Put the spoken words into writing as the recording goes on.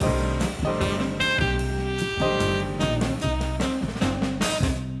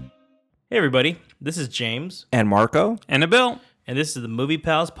Hey everybody, this is James. And Marco. And Bill. And this is the Movie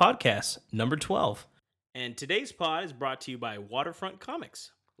Pals Podcast, number 12. And today's pod is brought to you by Waterfront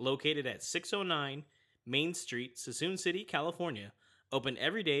Comics, located at 609 Main Street, Suisun City, California. Open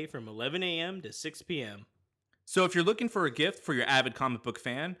every day from 11 a.m. to 6 p.m. So if you're looking for a gift for your avid comic book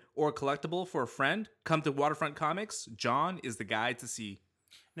fan or a collectible for a friend, come to Waterfront Comics. John is the guy to see.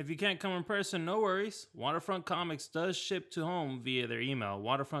 And if you can't come in person, no worries. Waterfront Comics does ship to home via their email,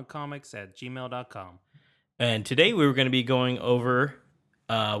 waterfrontcomics@gmail.com. And today we were going to be going over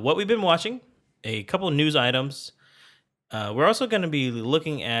what we've been watching, a couple news items. We're also going to be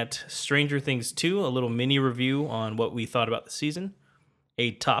looking at Stranger Things 2, a little mini review on what we thought about the season,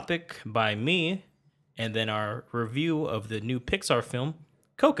 a topic by me, and then our review of the new Pixar film,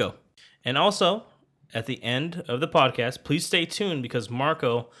 Coco. And also, at the end of the podcast, please stay tuned because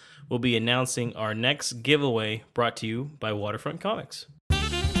Marco will be announcing our next giveaway brought to you by Waterfront Comics.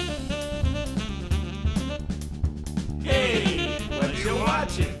 Hey, what you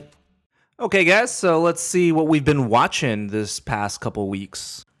watching? Okay, guys, so let's see what we've been watching this past couple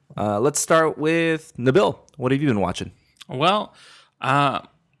weeks. Let's start with Nabil. What have you been watching? Well,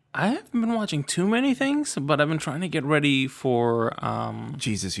 I haven't been watching too many things, but I've been trying to get ready for...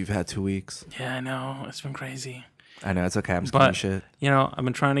 Jesus, you've had 2 weeks. Yeah, I know. It's been crazy. I know, it's okay. I'm just giving you shit. You know, I've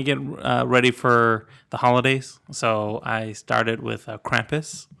been trying to get ready for the holidays. So I started with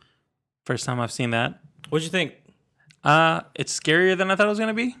Krampus. First time I've seen that. What'd you think? It's scarier than I thought it was going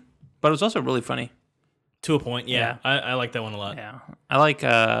to be, but it was also really funny. To a point, yeah. I like that one a lot. Yeah. I like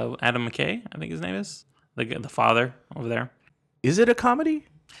Adam McKay, I think his name is. The father over there. Is it a comedy?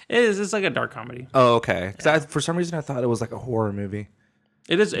 It is. It's like a dark comedy. Oh, okay. Because for some reason I thought it was like a horror movie.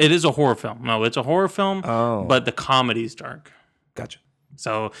 It is. It is a horror film. No, it's a horror film. Oh. But the comedy's dark. Gotcha.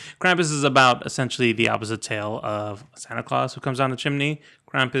 So Krampus is about essentially the opposite tale of Santa Claus who comes down the chimney.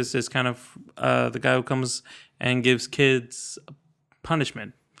 Krampus is kind of the guy who comes and gives kids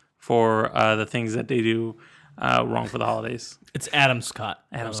punishment for the things that they do wrong for the holidays. It's Adam Scott.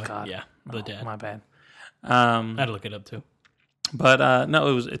 Adam Scott. Yeah, the dad. My bad. I had to look it up too. But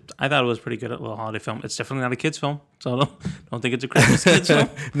no, I thought it was pretty good, a little holiday film. It's definitely not a kids film, so don't think it's a Christmas kids film.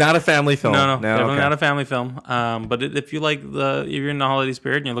 Not a family film. No, definitely okay. not a family film. But if you like if you're in the holiday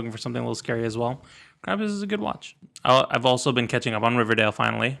spirit and you're looking for something a little scary as well, Krampus is a good watch. I've also been catching up on Riverdale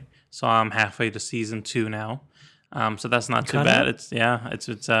finally, so I'm halfway to season 2 now. So that's not too bad. It's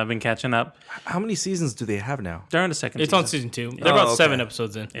been catching up. How many seasons do they have now? They're in the second. It's season. on season 2. They're about 7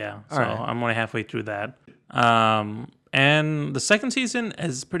 episodes in. Yeah, All so right. I'm only halfway through that. And the second season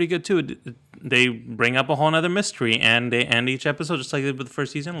is pretty good too. They bring up a whole other mystery, and they end each episode just like they did with the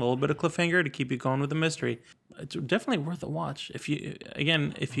first season, a little bit of cliffhanger to keep you going with the mystery. It's definitely worth a watch if you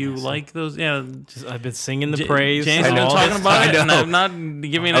like those. Yeah, I've been singing the praise. James has been talking about it, and I'm not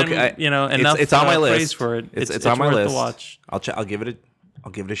giving enough. It's on my list. Praise for it. It's on my worth list. To watch. I'll give it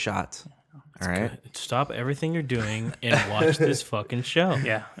a shot. All right. Stop everything you're doing and watch this fucking show.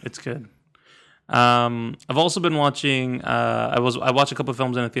 Yeah, it's good. I've also been watching. I watched a couple of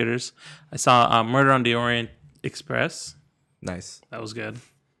films in the theaters. I saw Murder on the Orient Express. Nice. That was good.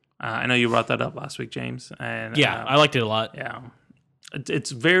 I know you brought that up last week, James. And Yeah, I liked it a lot. yeah,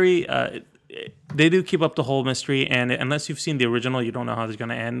 it's very. They do keep up the whole mystery, and unless you've seen the original, you don't know how it's going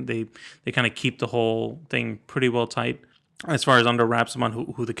to end. They kind of keep the whole thing pretty well tight as far as under wraps on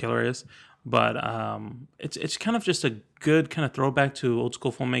who the killer is. But it's kind of just a good kind of throwback to old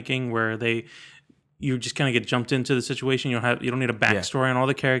school filmmaking where you just kind of get jumped into the situation. You don't need a backstory on all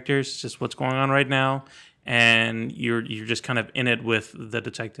the characters. It's just what's going on right now, and you're just kind of in it with the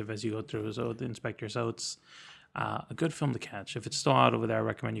detective as you go through. So the inspector. So it's a good film to catch. If it's still out over there, I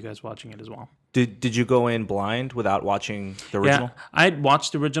recommend you guys watching it as well. Did you go in blind without watching the original? Yeah, I'd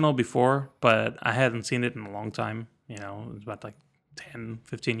watched the original before, but I hadn't seen it in a long time. You know, it was about like 10,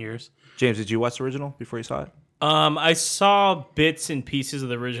 15 years. James, did you watch the original before you saw it? I saw bits and pieces of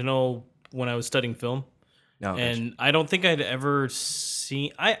the original when I was studying film. No. And I don't think I'd ever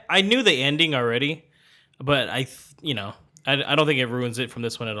seen... I knew the ending already, but I don't think it ruins it from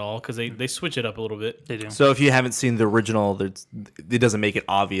this one at all because they switch it up a little bit. They do. So if you haven't seen the original, it doesn't make it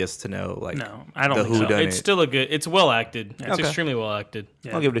obvious to know No, I don't the think so. whodunit. It's still it's well acted. It's Okay. extremely well acted.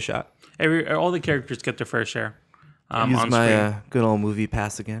 Yeah. I'll give it a shot. All the characters get their fair share. Use on my good old movie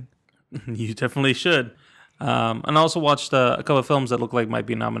pass again. screen. You definitely should. And I also watched a couple of films that look like might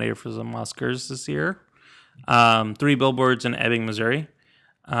be nominated for some Oscars this year. 3 Billboards in Ebbing, Missouri.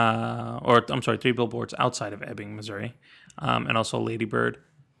 3 Billboards outside of Ebbing, Missouri. And also Lady Bird.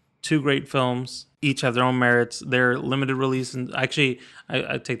 two great films. Each have their own merits. They're limited release, and actually,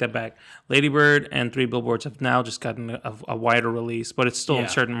 I take that back. Lady Bird and Three Billboards have now just gotten a wider release, but it's still in Yeah.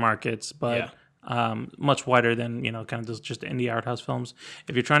 certain markets. But much wider than kind of just indie art house films.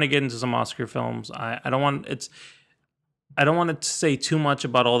 If you're trying to get into some Oscar films, I don't want to say too much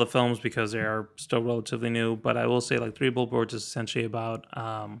about all the films because they are still relatively new. But I will say, like, Three Billboards is essentially about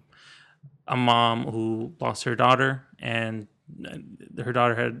a mom who lost her daughter, and her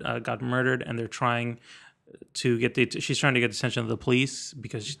daughter had got murdered, and they're trying to get she's trying to get the attention of the police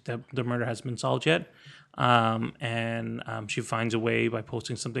because the murder hasn't been solved yet. She finds a way by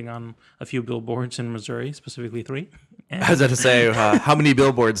posting something on a few billboards in Missouri, specifically 3. And, I was about to say, how many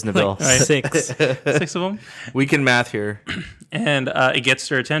billboards, Nabil? right, 6. 6 of them. We can math here. And it gets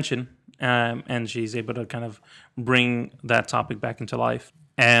her attention, and she's able to kind of bring that topic back into life.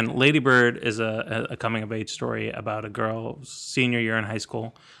 And Lady Bird is a coming-of-age story about a girl senior year in high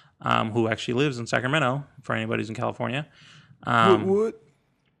school who actually lives in Sacramento, for anybody who's in California. What?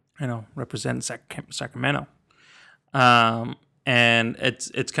 I know, represent Sacramento. And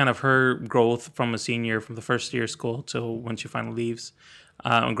it's kind of her growth from a senior, from the first year of school till when she finally leaves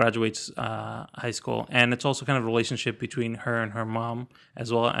and graduates high school. And it's also kind of a relationship between her and her mom,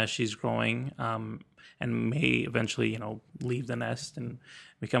 as well as she's growing and may eventually, leave the nest and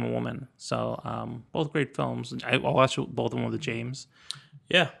become a woman. So both great films. I'll watch both of them with James.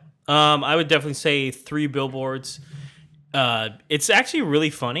 Yeah. I would definitely say Three Billboards. It's actually really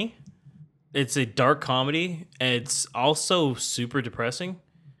funny. It's a dark comedy. It's also super depressing.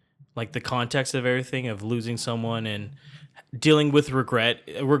 Like the context of everything, of losing someone and dealing with regret.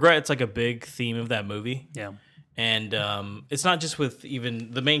 Regret's like a big theme of that movie. Yeah. And it's not just with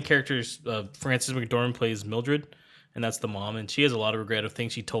even the main characters. Frances McDormand plays Mildred, and that's the mom. And she has a lot of regret of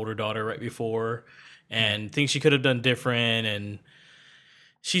things she told her daughter right before and things she could have done different. And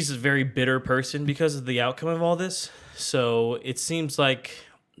she's a very bitter person because of the outcome of all this. So it seems like,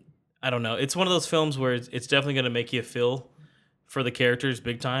 I don't know. It's one of those films where it's definitely going to make you feel for the characters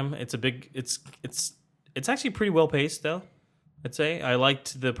big time. It's actually pretty well paced though. I'd say I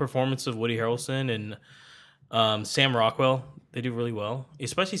liked the performance of Woody Harrelson and Sam Rockwell. They do really well,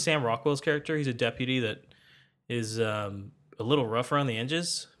 especially Sam Rockwell's character. He's a deputy that is a little rough around the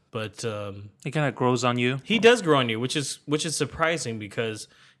edges, but It kind of grows on you. he does grow on you, which is surprising because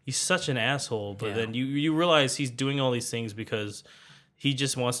he's such an asshole. But then you realize he's doing all these things because he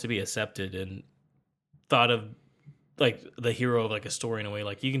just wants to be accepted and thought of like the hero of like a story in a way.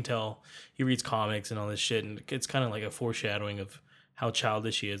 Like you can tell he reads comics and all this shit, and it's kind of like a foreshadowing of how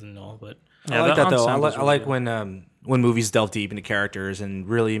childish he is and all. But I like that though. ensemble I is really like good. when movies delve deep into characters and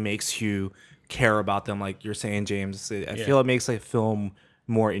really makes you care about them. Like you're saying, James, I feel it makes a film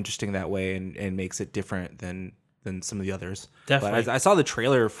more interesting that way and makes it different than some of the others. Definitely. But I saw the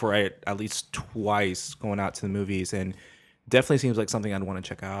trailer for it at least twice going out to the movies, and definitely seems like something I'd want to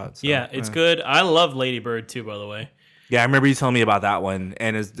check out. So, yeah, it's good. I love Lady Bird too, by the way. Yeah, I remember you telling me about that one,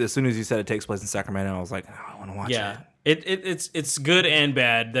 and as soon as you said it takes place in Sacramento, I was like, oh, I want to watch it. It's good and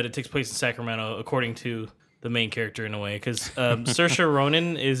bad that it takes place in Sacramento, according to the main character in a way, because Saoirse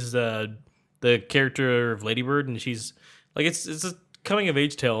Ronan is the character of Lady Bird, and she's like it's a coming of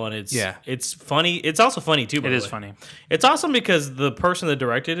age tale, and it's funny. It's also funny too. By It the is way. funny. It's awesome because the person that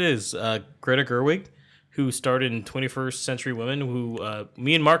directed it is Greta Gerwig, who starred in 21st Century Women. Who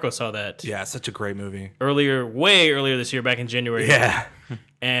me and Marco saw that Yeah, it's such a great movie. way earlier this year, back in January. Yeah.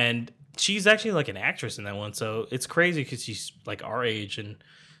 And she's actually like an actress in that one, so it's crazy because she's like our age, and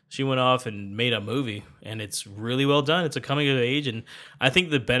she went off and made a movie, and it's really well done. It's a coming of age, and I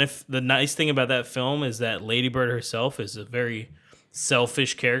think the nice thing about that film is that Lady Bird herself is a very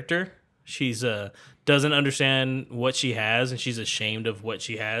selfish character. She's doesn't understand what she has, and she's ashamed of what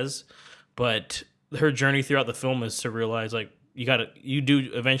she has, but her journey throughout the film is to realize like you do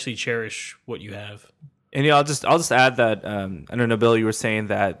eventually cherish what you have. And I'll just add that I don't know, Bill, you were saying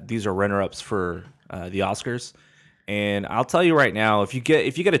that these are runner-ups for the Oscars, and I'll tell you right now, if you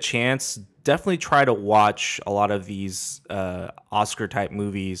get a chance, definitely try to watch a lot of these Oscar type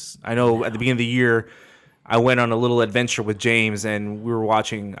movies. I know at the beginning of the year, I went on a little adventure with James, and we were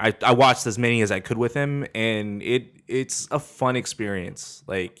watching. I watched as many as I could with him, and it's a fun experience.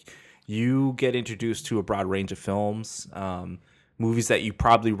 Like you get introduced to a broad range of films, movies that you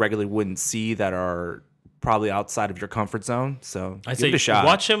probably regularly wouldn't see that are probably outside of your comfort zone. So I give say it a shot.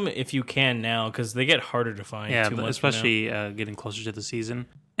 watch them if you can now, because they get harder to find. Yeah, 2 months from now. especially getting closer to the season.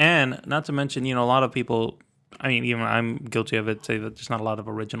 And not to mention, a lot of people, I mean, even I'm guilty of it, say that there's not a lot of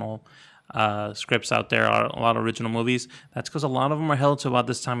original scripts out there, a lot of original movies. That's because a lot of them are held to about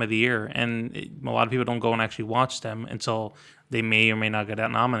this time of the year, and a lot of people don't go and actually watch them until they may or may not get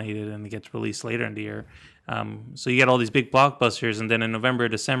nominated, and it gets released later in the year. So you get all these big blockbusters, and then in November,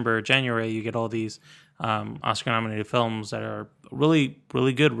 December, January, you get all these Oscar-nominated films that are really,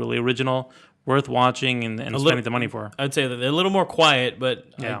 really good, really original, worth watching and spending the money for. I'd say that they're a little more quiet, but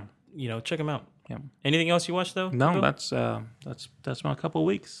Yeah. check them out. Yeah. Anything else you watched though? No, Bill? that's about a couple of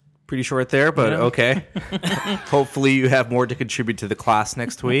weeks. Pretty short there, but okay. Hopefully you have more to contribute to the class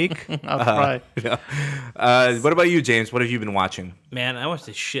next week. I'll try. What about you, James? What have you been watching? Man, I watched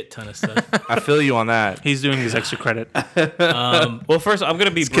a shit ton of stuff. I feel you on that. He's doing his extra credit. Well, first I'm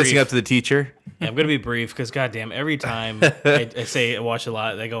gonna be brief. Kissing up to the teacher. Yeah, I'm gonna be brief because goddamn, every time I say I watch a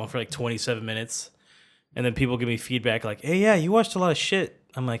lot, they go on for like 27 minutes, and then people give me feedback like, "Hey, yeah, you watched a lot of shit."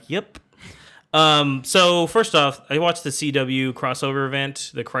 I'm like, "Yep." So first off, I watched the CW crossover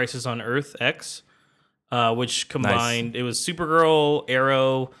event, The Crisis on Earth X, which combined it was Supergirl,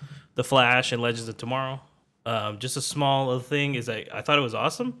 Arrow, The Flash, and Legends of Tomorrow. Just a small little thing is I thought it was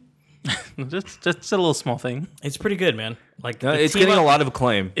awesome. just a little small thing. It's pretty good, man. Like It's getting a lot of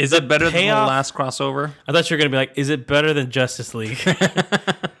acclaim. Is it better than the payoff- last crossover? I thought you were gonna be like, is it better than Justice League?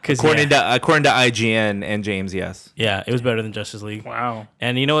 According to IGN and James, yes. Yeah, it was better than Justice League. Wow.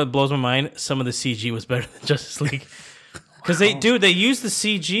 And you know what blows my mind? Some of the CG was better than Justice League. Because they used the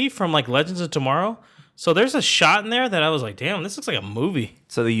CG from like Legends of Tomorrow. So there's a shot in there that I was like, damn, this looks like a movie.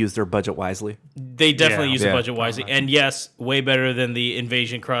 So they used their budget wisely. They definitely Yeah. used the Yeah. budget wisely. And yes, way better than the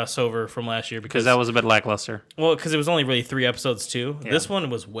Invasion crossover from last year. Because that was a bit lackluster. Well, because it was only really 3 episodes too. This one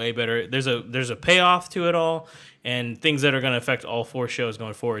was way better. There's a payoff to it all, and things that are going to affect all 4 shows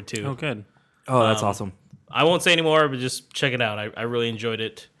going forward too. Oh, good. Oh, that's awesome. I won't say any more, but just check it out. I really enjoyed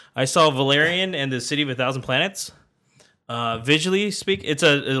it. I saw Valerian and the City of a Thousand Planets. Visually speak, it's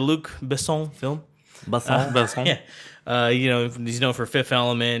a Luc Besson film. Besson. Yeah. He's known for Fifth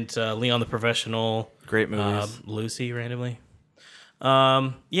Element, Leon the Professional, Great movies. Lucy randomly.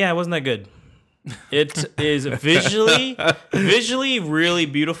 Yeah, it wasn't that good. It is visually really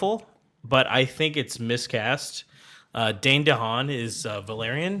beautiful, but I think it's miscast. Dane DeHaan is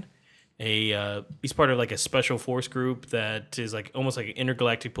Valerian. He's part of like a special force group that is like almost like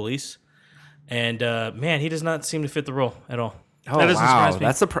intergalactic police, and man, he does not seem to fit the role at all. Oh, that doesn't wow. surprise me.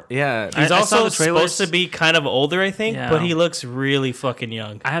 That's yeah. He's I also saw the trailers. supposed to be kind of older, I think, Yeah. but he looks really fucking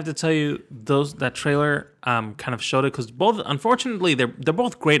young. I have to tell you, that trailer kind of showed it because unfortunately, they're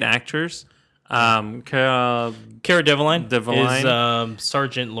both great actors. Cara Delevingne is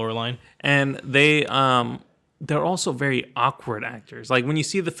Sergeant Loreline. And they're also very awkward actors. Like when you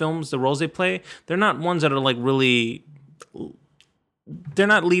see the films, the roles they play, they're not ones that are like really. They're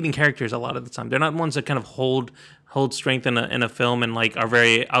not leading characters a lot of the time. They're not ones that kind of hold strength in a film and like are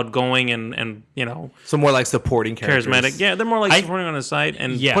very outgoing and So more like supporting characters. charismatic. Yeah, they're more like supporting on the side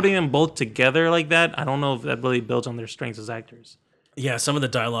and putting them both together like that. I don't know if that really builds on their strengths as actors. Yeah, some of the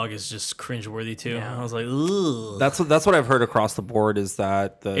dialogue is just cringeworthy too. Yeah. I was like, ugh. That's what I've heard across the board is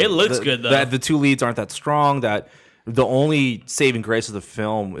that It looks good, though. That the 2 leads aren't that strong. That the only saving grace of the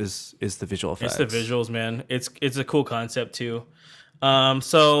film is the visual effects. It's the visuals, man. It's a cool concept too.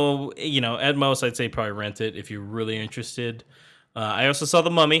 So at most I'd say probably rent it if you're really interested. I also saw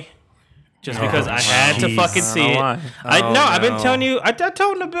The Mummy, just because I had to fucking see it. Why? I've been telling you. I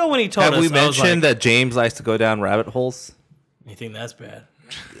told Nabil when he told Have us. we I was mentioned like, that James likes to go down rabbit holes? You think that's bad?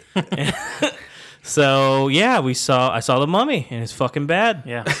 So yeah, I saw The Mummy, and it's fucking bad.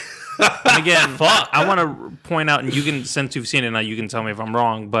 Yeah. And again, I want to point out, and you can, since you've seen it now, you can tell me if I'm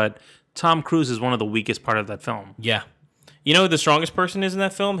wrong, but Tom Cruise is one of the weakest part of that film. Yeah. You know who the strongest person is in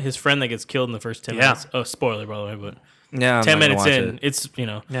that film? His friend that gets killed in the first 10 minutes. Oh, spoiler, by the way, but Yeah, I'm 10 not gonna minutes watch in, it. it's,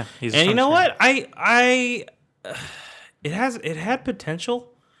 Yeah, he's a and you know strong what? It had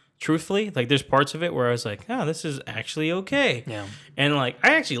potential, truthfully. Like, there's parts of it where I was like, oh, this is actually okay. Yeah. And, like,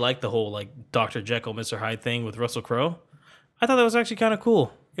 I actually like the whole, like, Dr. Jekyll, Mr. Hyde thing with Russell Crowe. I thought that was actually kind of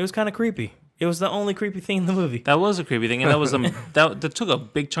cool. It was kind of creepy. It was the only creepy thing in the movie. That was a creepy thing, and that was that took a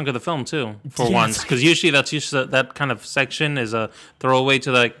big chunk of the film too, for Yes. once, because usually that kind of section is a throwaway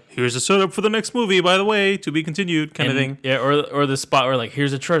to like, here's a setup for the next movie, by the way, to be continued, kind of thing. Yeah, or the spot where, like,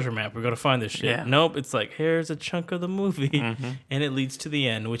 here's a treasure map. We're going to find this shit. Yeah. Nope, it's like, here's a chunk of the movie, and it leads to the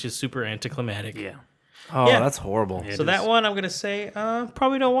end, which is super anticlimactic. Yeah, Oh, Yeah. that's horrible. So that one, I'm going to say,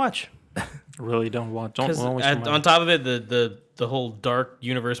 probably don't watch. really don't want. Don't Because waste your money. on top of it, the whole dark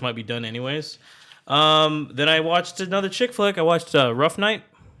universe might be done anyways. Then I watched another chick flick. I watched Rough Night.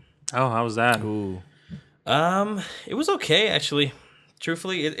 Oh, how was that? Ooh. It was okay, actually.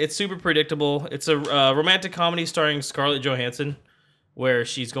 Truthfully, it's super predictable. It's a romantic comedy starring Scarlett Johansson, where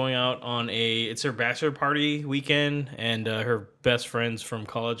she's going out on it's her bachelor party weekend, and her best friends from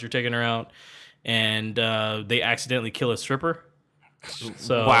college are taking her out, and they accidentally kill a stripper.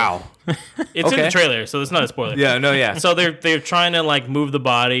 So Wow. it's in Okay. the trailer, so it's not a spoiler. Yeah. No. Yeah. So they're trying to like move the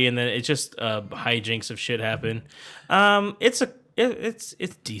body, and then it's just hijinks of shit happen.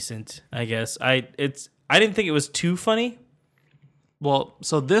 It's decent, I guess. I didn't think it was too funny. Well,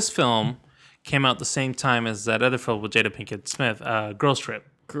 so this film came out the same time as that other film with Jada Pinkett Smith, Girls Trip.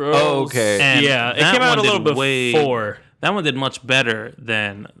 Gross. Oh, okay. And Yeah, it that came out a one little did way- before. That one did much better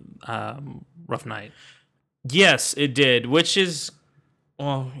than Rough Night. Yes, it did. Which is,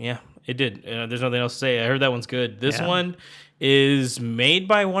 well, yeah, it did. There's nothing else to say. I heard that one's good. This Yeah. one is made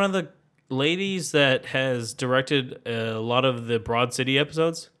by one of the ladies that has directed a lot of the Broad City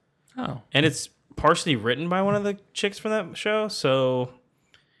episodes, Oh, and it's partially written by one of the chicks from that show. So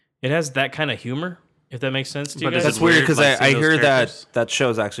it has that kind of humor, if that makes sense to you But guys. is That's it weird weird, because like, I seeing those hear characters? that show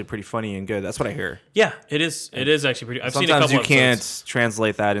is actually pretty funny and good. That's what I hear. Yeah, it is. It is actually pretty. I've seen a Sometimes couple you can't episodes.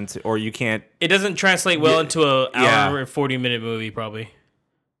 translate that into, or you can't. It doesn't translate well into a yeah. hour and 40-minute movie, probably.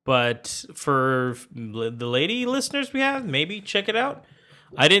 But for the lady listeners we have, maybe check it out.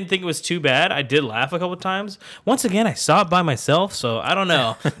 I didn't think it was too bad. I did laugh a couple times. Once again, I saw it by myself, so I don't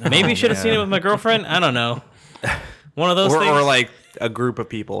know. Maybe I should have seen it with my girlfriend. I don't know. One of those things. Or like a group of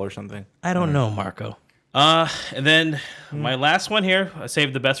people or something. I don't know, Marco. And then my last one here, I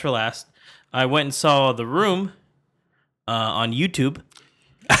saved the best for last. I went and saw The Room on YouTube.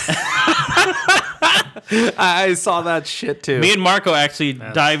 I saw that shit too. Me and Marco actually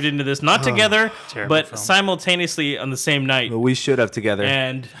dived into this, not together, terrible but film. simultaneously on the same night. We should have together.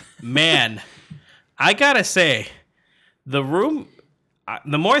 And man, I gotta say, The Room,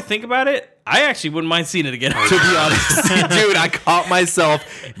 the more I think about it, I actually wouldn't mind seeing it again. To be honest, dude, I caught myself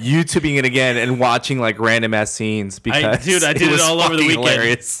YouTubing it again and watching like random ass scenes because I did it was all over the fucking weekend.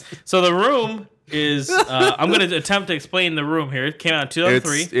 hilarious. So The Room is, I'm going to attempt to explain The Room here. It came out in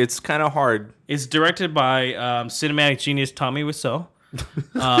 2003. It's kind of hard. It's directed by cinematic genius Tommy Wiseau.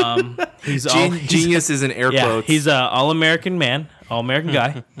 He's Genius is in air yeah, quotes. he's an all-American man, all-American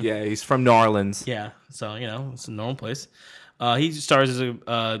guy. Yeah, he's from New Orleans. Yeah, so it's a normal place. He stars as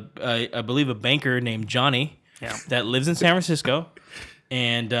I believe a banker named Johnny Yeah. that lives in San Francisco,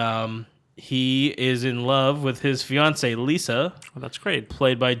 and he is in love with his fiancee Lisa, well, that's great.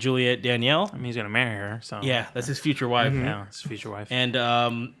 played by Juliette Danielle. I mean, he's gonna marry her, so Yeah, that's his future wife. yeah, his future wife. And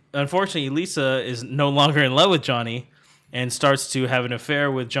unfortunately, Lisa is no longer in love with Johnny, and starts to have an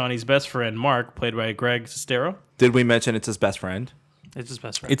affair with Johnny's best friend Mark, played by Greg Sestero. Did we mention it's his best friend? It's his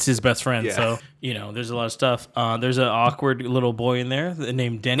best friend. It's his best friend, Yeah. so there's a lot of stuff. There's an awkward little boy in there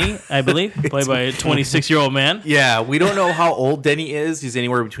named Denny, I believe, played by a 26-year-old man. Yeah, we don't know how old Denny is. He's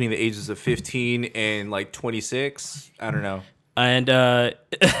anywhere between the ages of 15 and like 26. I don't know. And I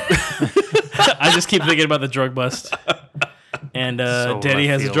just keep thinking about the drug bust. And So Denny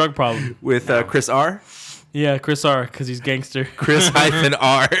left has a field. drug problem. With Chris R. Yeah, Chris R, because he's gangster. Chris hyphen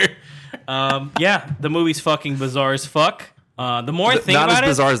R. Yeah, the movie's fucking bizarre as fuck. The more I think Not about as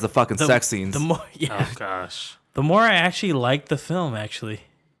bizarre it, as the fucking sex scenes. the more oh gosh, the more I actually like the film. Actually,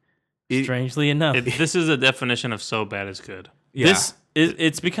 strangely enough, this is a definition of so bad it's good. Yeah. this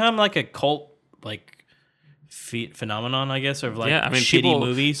it's become like a cult phenomenon, I guess, of like Yeah, I mean, shitty people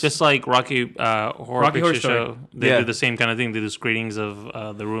movies. just like Rocky Horror Rocky Horror Picture Story. Show. They Yeah. do the same kind of thing. They do screenings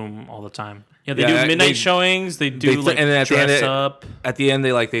of The Room all the time. yeah, they Yeah, do midnight they- showings. They do they- like and then at the end dress it- up. At the end,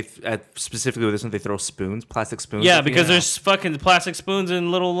 specifically with this one, they throw spoons, plastic spoons. Yeah, at the because end. there's fucking plastic spoons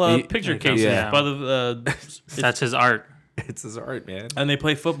in little picture cases yeah. by the That's his art. it's his art, man. and they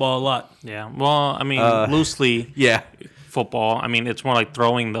play football a lot. Yeah. Well, I mean, loosely Yeah, football. I mean, it's more like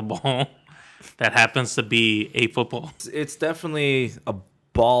throwing the ball that happens to be a football. it's definitely a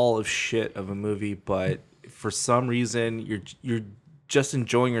ball of shit of a movie, but for some reason, you're just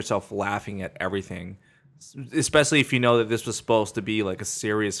enjoying yourself laughing at everything, especially if you know that this was supposed to be like a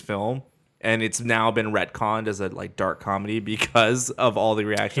serious film. And it's now been retconned as a like dark comedy because of all the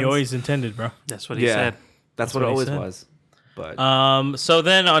reactions. He always intended, bro. That's what he yeah, said. that's what what it he always said. was. But So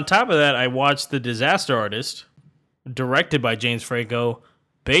then on top of that, I watched The Disaster Artist, directed by James Franco,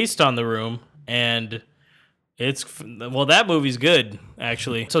 based on The Room, and that movie's good,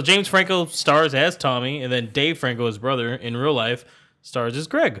 actually. So James Franco stars as Tommy, and then Dave Franco, his brother, in real life, stars as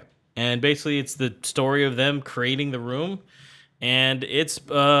Greg. And basically it's the story of them creating The Room, and it's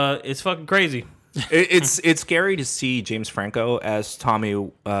fucking crazy. it's scary to see James Franco as Tommy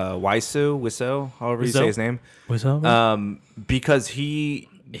Wiseau, however you say Wiseau? his name, What's up? because he's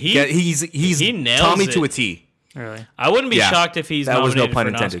he nails Tommy it. to a T. Really? I wouldn't be Yeah, shocked if he's that was no nominated pun for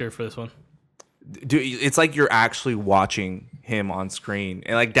an intended. Oscar for this one. Dude, it's like you're actually watching him on screen,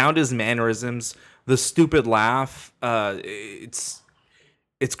 and like down to his mannerisms, the stupid laugh.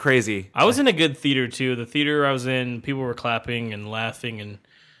 It's crazy. I was in a good theater too. The theater I was in, people were clapping and laughing and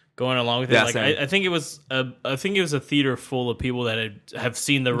going along with it. Yeah, Like same. I think it was a theater full of people that have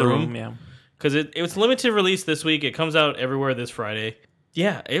seen the The room. room, yeah. Because it was limited release this week. It comes out everywhere this Friday.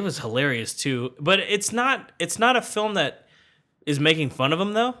 Yeah, it was hilarious too. But it's not a film that is making fun of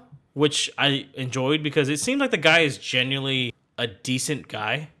him though, which I enjoyed because it seemed like the guy is genuinely a decent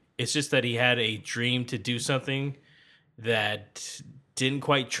guy. It's just that he had a dream to do something that didn't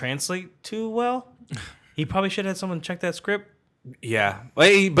quite translate too well. He probably should have had someone check that script. Yeah, but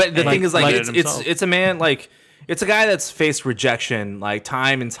the thing is, like, like it's himself. it's a man, like, it's a guy that's faced rejection like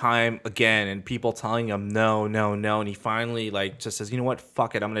time and time again, and people telling him no, no, no, and he finally like just says, you know what,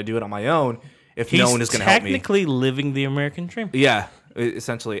 fuck it, I'm gonna do it on my own. If no one is gonna help me, technically living the American dream yeah,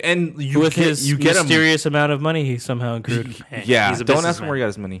 essentially, and you with get, his you get him. mysterious amount of money he somehow accrued. Hey, Yeah, he's a don't ask him businessman. where he got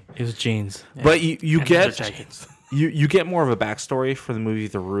his money, It was jeans. but you And get leather jackets. you get more of a backstory for the movie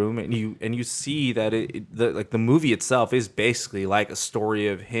The Room, and you see that the movie itself is basically like a story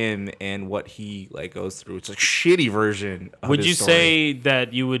of him and what he like goes through. It's a shitty version of Would his you story. say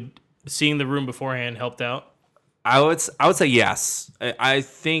that you would seeing the room beforehand helped out? I would say yes. I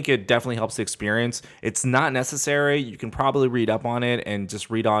think it definitely helps the experience. It's not necessary. You can probably read up on it and just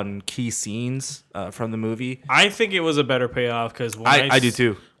read on key scenes from the movie. I think it was a better payoff because I do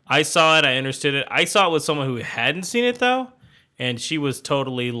too. I saw it. I understood it. I saw it with someone who hadn't seen it though, and she was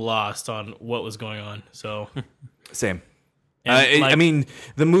totally lost on what was going on. So, Same. And, like- I mean,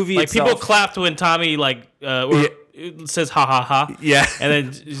 the movie like itself, people clapped when Tommy it says ha ha ha. Yeah.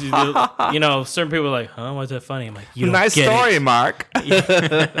 And then certain people are like, huh, why's that funny? I'm like, you don't Nice get story, it. Mark.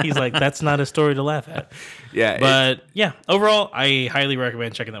 He's like, that's not a story to laugh at. Yeah. But yeah, overall, I highly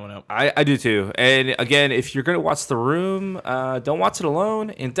recommend checking that one out. I do too. And again, if you're gonna watch The Room, don't watch it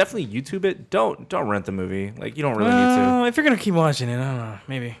alone, and definitely YouTube it. Don't rent the movie. Like, you don't really need If you're gonna keep watching it, I don't know,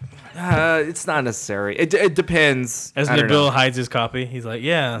 maybe. to. It's not necessary. It depends. As I don't Nabil know. hides his copy, he's like,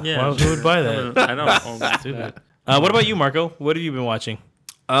 yeah, Yeah. who would buy that? I don't own that. Stupid. What about you, Marco? What have you been watching?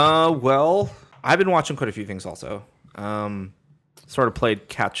 Well, I've been watching quite a few things also. Sort of played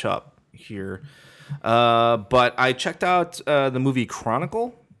catch up here. But I checked out the movie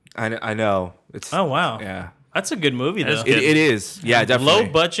Chronicle. I know. It's Oh wow, yeah. that's a good movie though. That's good. It is. Yeah, definitely.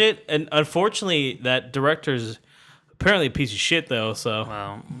 Low budget, and unfortunately, that director's apparently a piece of shit though. So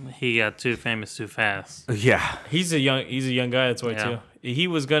Well, he got too famous too fast. Yeah. he's a young guy. That's why Yeah. too. He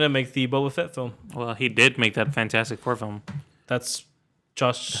was gonna make the Boba Fett film. Well, he did make that Fantastic Four film. That's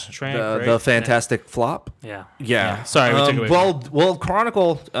Josh Trank, The, right? the fantastic flop. Yeah. Yeah. Sorry, we took away from well,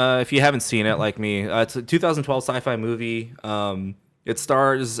 Chronicle. If you haven't seen it, like me, it's a 2012 sci-fi movie. It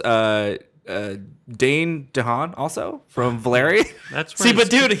stars Dane DeHaan also from Valerie. That's See, where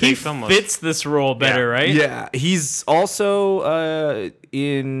but his dude, he big film was. fits this role better, right? Yeah, he's also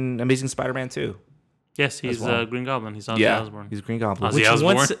in Amazing Spider-Man 2. Yes, he's well. Green Goblin. He's Ozzy Yeah, Osbourne. he's Green Goblin. Ozzy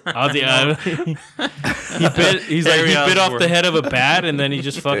Which- Osbourne. He's like, he Harry bit off Osborn. the head of a bat and then he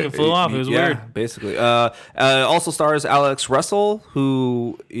just fucking flew off. It was yeah, weird. basically. Also stars Alex Russell,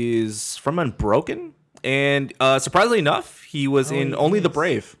 who is from Unbroken, and surprisingly enough, he was in Only the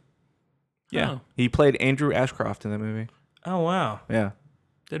Brave. Yeah, Oh. he played Andrew Ashcroft in that movie. Oh wow. Yeah,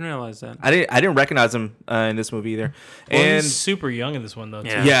 Didn't realize that. I didn't recognize him in this movie either. Well, And he's super young in this one though. Too.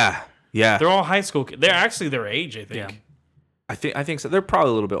 Yeah. yeah, They're all high school. They're actually their age, I think. Yeah. I think so. They're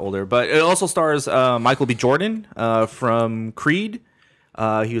probably a little bit older, but it also stars Michael B. Jordan from Creed.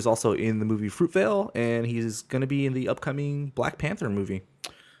 He was also in the movie Fruitvale, and he's going to be in the upcoming Black Panther movie.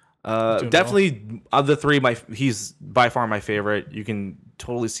 Definitely, of the three, he's by far my favorite. You can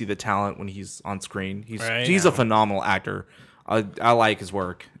totally see the talent when he's on screen. He's Right. a phenomenal actor. I like his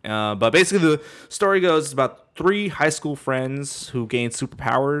work. But basically, the story goes about three high school friends who gain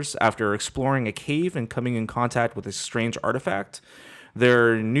superpowers after exploring a cave and coming in contact with a strange artifact.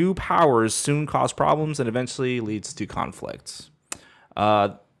 Their new powers soon cause problems and eventually leads to conflicts.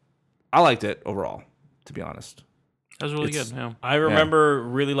 I liked it overall, to be honest. That was really It's- good. Yeah. I remember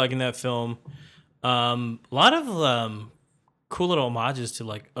really liking that film. A lot of cool little homages to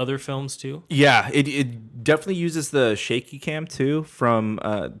like other films too. Yeah, it definitely uses the shaky cam too from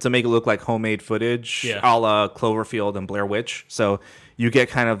to make it look like homemade footage, Yeah. a la Cloverfield and Blair Witch. So you get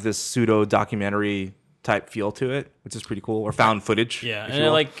kind of this pseudo documentary type feel to it, which is pretty cool, or found footage. Yeah, if and you then,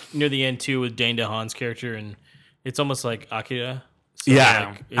 will. like near the end too with Dane DeHaan's character, and it's almost like Akira. So, Yeah,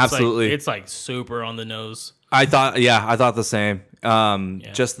 like, it's absolutely. Like, it's like super on the nose. I thought the same.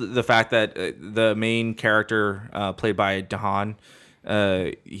 Just the fact that the main character played by DeHaan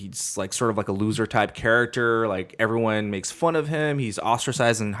He's like sort of like a loser type character. Like everyone makes fun of him. He's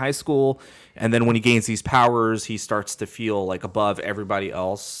ostracized in high school, and then when he gains these powers, he starts to feel like above everybody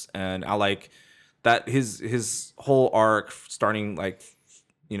else. And I like that his whole arc starting like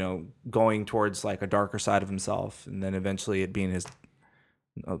going towards like a darker side of himself, and then eventually it being his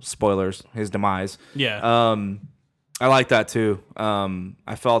spoilers, his demise. Yeah. I like that too.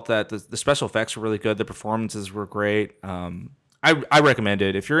 I felt that the special effects were really good. The performances were great. I recommend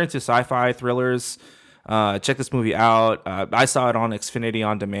it if you're into sci-fi thrillers. Check this movie out. I saw it on Xfinity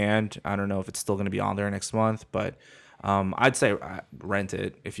on demand. I don't know if it's still going to be on there next month, but I'd say rent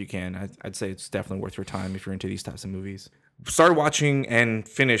it if you can. I'd say it's definitely worth your time if you're into these types of movies. Started watching and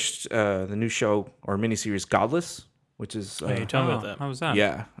finished the new show or miniseries Godless, which is Hey, tell me about that. How was that?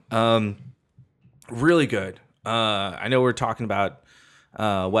 yeah, really good. I know we're talking about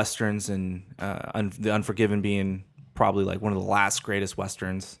westerns and The Unforgiven being probably like one of the last greatest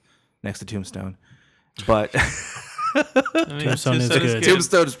westerns next to Tombstone, but Tombstone is good.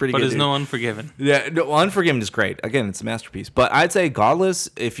 Tombstone is pretty but good. there's dude. no Unforgiven. Yeah, no, Unforgiven is great. Again, it's a masterpiece. But I'd say Godless,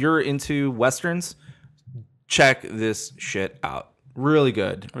 if you're into westerns, check this shit out. Really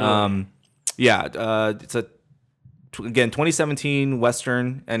good. Really? It's a 2017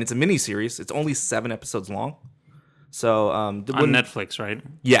 western, and it's a mini series. It's only 7 episodes long. So On Netflix, right?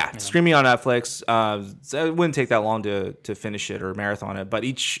 yeah, streaming on Netflix. So it wouldn't take that long to finish it or marathon it. But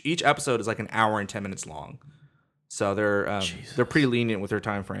each episode is like an hour and 10 minutes long. So they're pretty lenient with their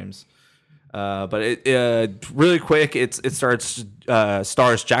time frames. But it really quick. It stars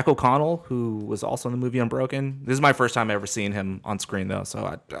Jack O'Connell, who was also in the movie Unbroken. This is my first time ever seeing him on screen though, so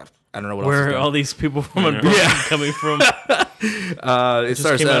I don't know what else. Where he's are doing. all these people from Unbroken coming from? It Just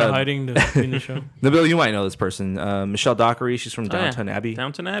stars came out of hiding to be in the show. Nabil, you might know this person. Michelle Dockery. She's from Downton Abbey.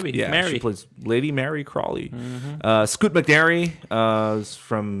 Downton Abbey. Yeah, Mary. she plays Lady Mary Crawley. Scoot McNairy is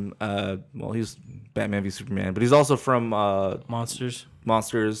from he's Batman v Superman, but he's also from Monsters.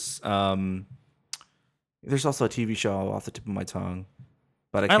 Monsters. There's also a TV show off the tip of my tongue,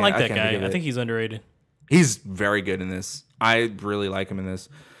 but I like that can't guy. think of I it. think he's underrated. He's very good in this. I really like him in this.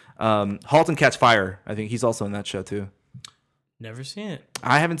 Halt and Catch Fire. I think he's also in that show too. Never seen it.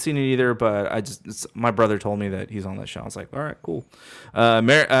 I haven't seen it either, but my brother told me that he's on that show. I was like, all right, cool.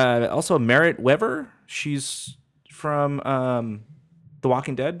 Also, Merritt Wever. She's from The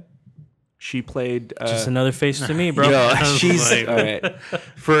Walking Dead. She played Just another face to me, bro. she's Like- all right.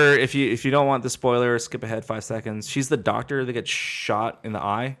 For if you don't want the spoiler, skip ahead 5 seconds. She's the doctor that gets shot in the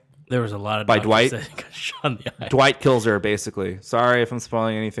eye. There was a lot of By doctors Dwight? that got shot in the eye. Dwight kills her basically. Sorry if I'm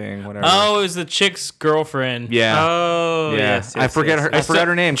spoiling anything. Whatever. Oh, it was the chick's girlfriend. yeah. Oh, Yeah, yes. I forget her. I forgot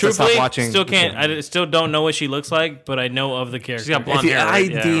her name. 'cause I Truthfully, stopped watching. still can't. I still don't know what she looks like, but I know of the character. She's got blonde If you hair.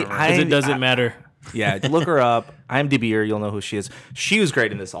 Right? ID because it doesn't matter. Yeah, look her up. IMDb her. You'll know who she is. She was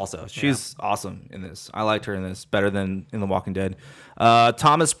great in this also. She's awesome in this. I liked her in this better than in The Walking Dead.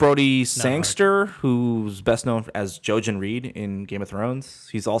 Thomas Brody Sangster, who's best known as Jojen Reed in Game of Thrones.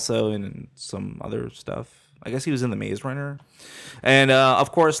 He's also in some other stuff. I guess he was in The Maze Runner. And,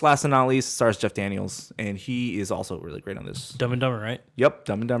 of course, last and not least, stars Jeff Daniels. And he is also really great on this. Dumb and Dumber, right? Yep,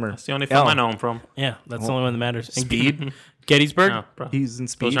 Dumb and Dumber. That's the only film I know him from. Yeah, that's the only one that matters. And Speed. Gettysburg. No, bro. He's in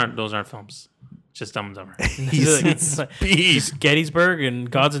Speed. Those aren't films. Just Dumb and Dumber. He's in Speed. Just Gettysburg and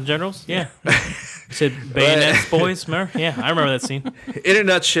Gods and Generals. Yeah. Said bayonets, boys. Remember? Yeah, I remember that scene. In a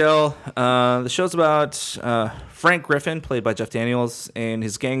nutshell, the show's about Frank Griffin, played by Jeff Daniels, and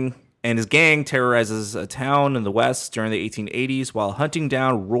his gang. And his gang terrorizes a town in the West during the 1880s while hunting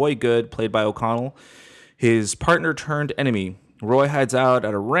down Roy Good, played by O'Connell, his partner turned enemy. Roy hides out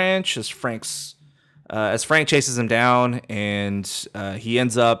at a ranch as Frank chases him down, and he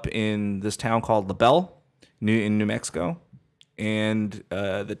ends up in this town called La Belle in New Mexico. And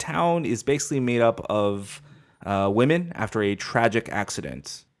the town is basically made up of women after a tragic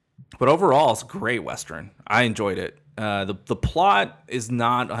accident. But overall, it's a great Western. I enjoyed it. The plot is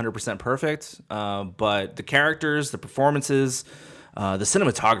not 100% perfect, but the characters, the performances, the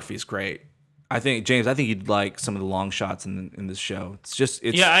cinematography is great. I think, James, you'd like some of the long shots in this show. It's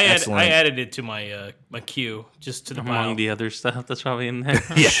excellent. I added it to my my queue just to the pile. Among the other stuff that's probably in there.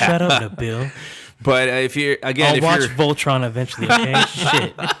 Shut up, Bill. But if you're I'll watch Voltron eventually. Okay,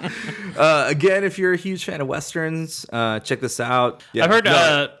 shit. if you're a huge fan of westerns, check this out. Yeah, I've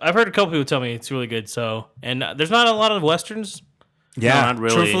heard a couple people tell me it's really good. So, and there's not a lot of westerns. yeah, No, not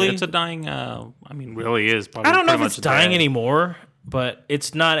really. Truthfully- It's a dying. Really is. Probably I don't know if pretty it's much dying dead. anymore, but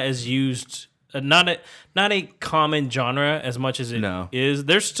it's not as used. Not a common genre as much as it is. No.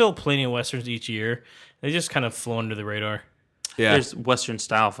 There's still plenty of westerns each year. They just kind of flow under the radar. Yeah. There's Western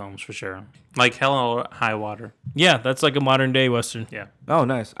style films for sure, like Hell or High Water. Yeah, that's like a modern day Western. Yeah. Oh,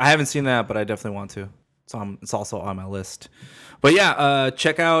 nice. I haven't seen that, but I definitely want to. It's also on my list. But yeah,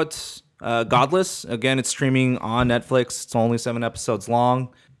 check out Godless. Again, it's streaming on Netflix. It's only 7 episodes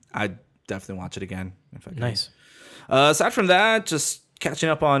long. I'd definitely watch it again if I could. Nice. Aside from that, just catching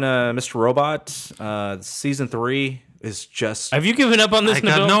up on Mr. Robot. Season 3 is just... Have you given up on this? I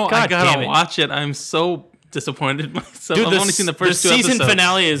got, Nabil? no, I God damn gotta it. watch it. I'm so disappointed in myself. Dude, I've only seen the first two season episodes.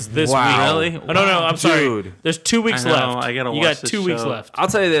 finale is this Wow. week. Really? Oh, no, I'm sorry. Dude. There's 2 weeks I know, left. I gotta You watch got this 2 weeks show. left. I'll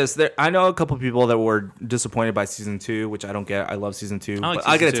tell you this. I know a couple people that were disappointed by season 2, which I don't get. I love season 2. I like But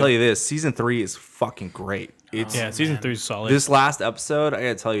I season gotta 2. tell you this. Season 3 is fucking great. It's Yeah, season 3 is solid. This last episode, I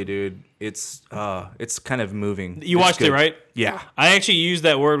gotta tell you, dude, it's kind of moving. You It's watched it, good. right? Yeah. I actually used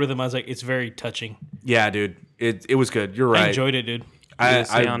that word with him. I was like, it's very touching. Yeah, dude. It was good. You're right. I enjoyed it, dude.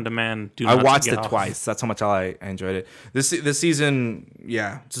 I on demand. Do I not watched get it off. twice. That's how much I enjoyed it. This season,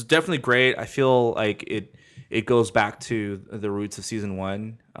 yeah, it's definitely great. I feel like it goes back to the roots of season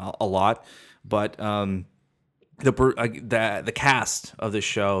 1 a lot, but the cast of this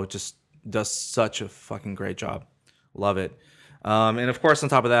show just does such a fucking great job. Love it. And of course, on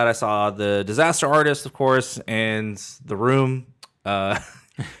top of that, I saw The Disaster Artist, of course, and The Room.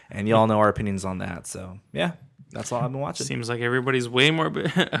 And y'all know our opinions on that. So yeah, that's all I've been watching. Seems like everybody's way more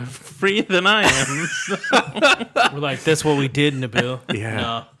free than I am. We're like, that's what we did, Nabil. Yeah.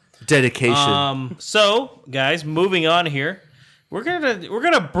 No. Dedication. So, guys, moving on here, we're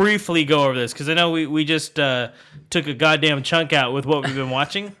gonna briefly go over this because I know we just took a goddamn chunk out with what we've been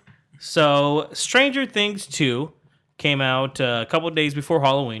watching. So, Stranger Things 2 came out a couple of days before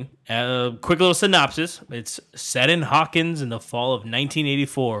Halloween. Quick little synopsis: it's set in Hawkins in the fall of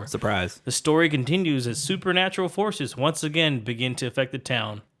 1984. Surprise. The story continues as supernatural forces once again begin to affect the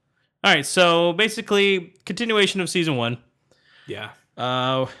town. All right, so basically, continuation of season 1. Yeah.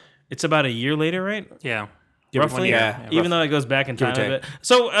 It's about a year later, right? Yeah. Roughly, yeah, even though it goes back in time or a bit.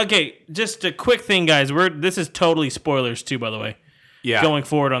 So, okay, just a quick thing, guys. This is totally spoilers too, by the way. Yeah. Going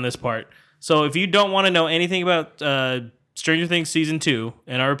forward on this part. So, if you don't want to know anything about Stranger Things season 2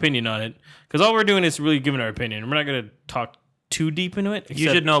 and our opinion on it, because all we're doing is really giving our opinion. We're not going to talk too deep into it. You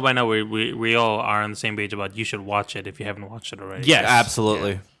should know by now we all are on the same page about you should watch it if you haven't watched it already. Yes,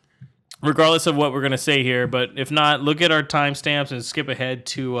 Absolutely. regardless of what we're going to say here. But if not, look at our timestamps and skip ahead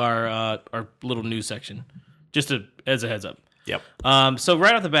to our little news section, just as a heads up. Yep. So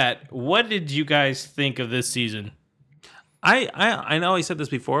right off the bat, what did you guys think of this season? I know I said this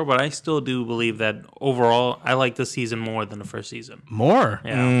before, but I still do believe that overall I like this season more than the first season. More?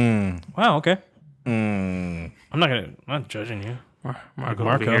 Yeah. Wow. Okay. I'm not judging you.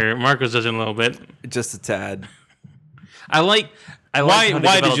 Marco's judging a little bit. Just a tad. Why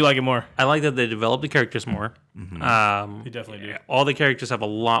did you like it more? I like that they developed the characters more. You definitely do. All the characters have a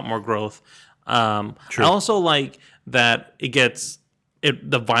lot more growth. I True. also like that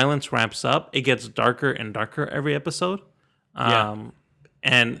the violence ramps up. It gets darker and darker every episode. And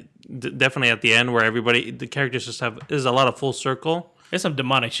definitely at the end where the characters just there's a lot of full circle. There's some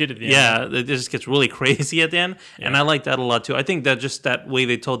demonic shit at the end. Yeah, it just gets really crazy at the end. And I like that a lot too. I think that just that way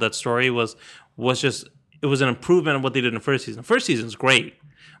they told that story was just, it was an improvement of what they did in the first season. First season's great,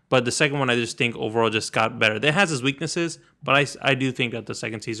 but the second one I just think overall just got better. It has its weaknesses, but I do think that the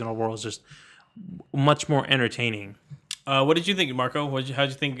second season overall is just much more entertaining. What did you think, Marco? How'd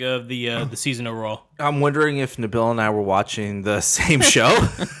you think of the season overall? I'm wondering if Nabil and I were watching the same show.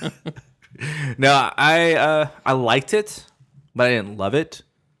 No, I liked it, but I didn't love it.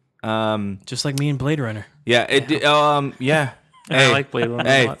 Just like me and Blade Runner. Yeah, yeah. I like Blade Runner a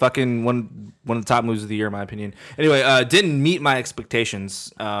Hey, lot. fucking one of the top movies of the year, in my opinion. Anyway, didn't meet my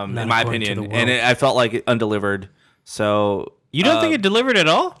expectations, in my according to opinion, the and world. I felt like it undelivered. So You don't think it delivered at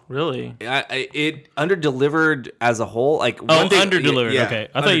all? Really? it underdelivered as a whole. Like Oh, underdelivered. yeah, Okay,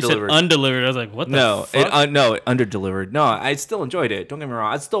 I thought you said underdelivered. undelivered. I was like, what the No, fuck? no, it underdelivered. No, I still enjoyed it. Don't get me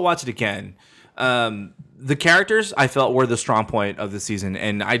wrong. I'd still watch it again. The characters I felt were the strong point of the season,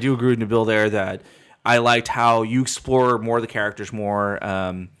 and I do agree with Nabil there that I liked how you explore more of the characters more,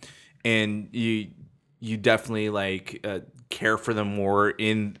 and you definitely care for them more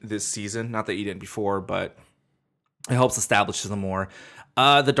in this season. Not that you didn't before, but it helps establish them more.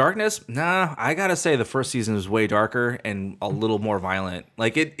 The darkness, I gotta say the first season is way darker and a little more violent.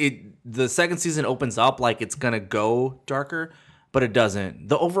 Like the second season opens up like it's gonna go darker, but it doesn't.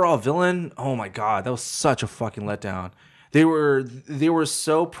 The overall villain, oh my god, that was such a fucking letdown. They were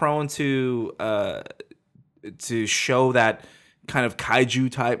so prone to show that kind of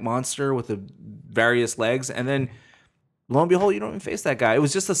kaiju type monster with the various legs, and then lo and behold, you don't even face that guy. It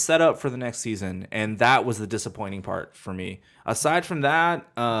was just a setup for the next season, and that was the disappointing part for me. Aside from that,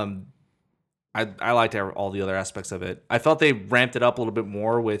 I liked all the other aspects of it. I felt they ramped it up a little bit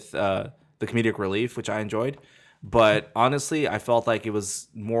more with the comedic relief, which I enjoyed. But honestly, I felt like it was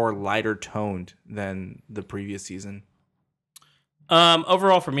more lighter toned than the previous season.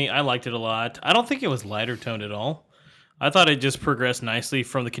 Overall, for me, I liked it a lot. I don't think it was lighter toned at all. I thought it just progressed nicely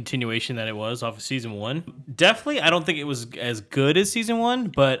from the continuation that it was off of season 1. Definitely, I don't think it was as good as season 1,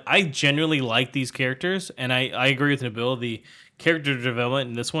 but I genuinely like these characters, and I agree with Nabil. The character development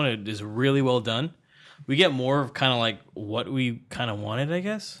in this one is really well done. We get more of kind of like what we kind of wanted, I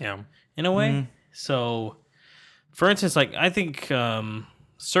guess. Yeah. In a way. So, for instance, like I think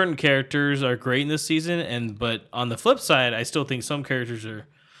certain characters are great in this season, but on the flip side, I still think some characters are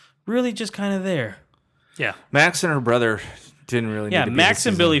really just kind of there. Yeah. Max and her brother didn't really need to be Max this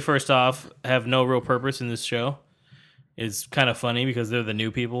and season. Billy, first off, have no real purpose in this show. It's kind of funny because they're the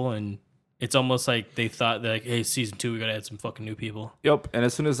new people, and it's almost like they thought that, like, hey, season 2, we got to add some fucking new people. Yep, and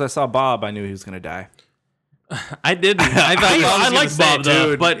as soon as I saw Bob, I knew he was going to die. I didn't. I thought I like Bob,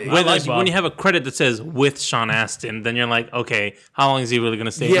 though. But I like Bob. when you have a credit that says with Sean Astin, then you're like, okay, how long is he really going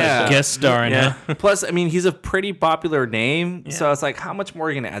to stay? Yeah. Guest starring, Yeah. huh? Plus, I mean, he's a pretty popular name, so it's like, how much more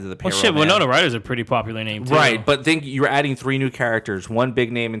are you going to add to the Well, payroll? shit, man? Winona Ryder's a pretty popular name, too. Right, but think you're adding 3 new characters, 1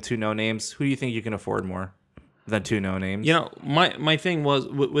 big name and 2 no names. Who do you think you can afford more than 2 no names? You know, my thing was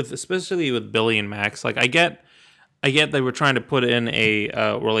with especially with Billy and Max. Like, I get they were trying to put in a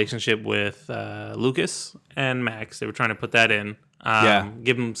relationship with Lucas and Max. They were trying to put that in.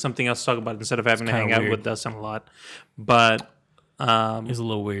 Give them something else to talk about instead of having to hang out weird. with Dustin a lot. But It's a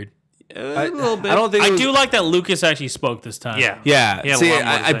little weird. a little bit. I don't think I it was- do like that Lucas actually spoke this time. Yeah. Yeah, He had a see, lot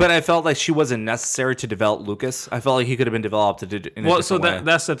more to say. but I felt like she wasn't necessary to develop Lucas. I felt like he could have been developed in a Well, different so way.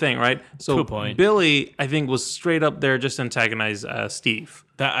 that's the thing, right? So Good point. Billy, I think, was straight up there just to antagonize Steve.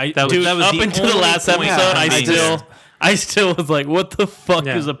 That was- dude, that was up the until the only last point episode, I I still was like, what the fuck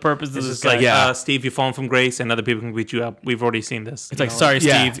Yeah. is the purpose of It's this just guy? like, Steve, you've fallen from grace, and other people can beat you up. We've already seen this. It's like, sorry,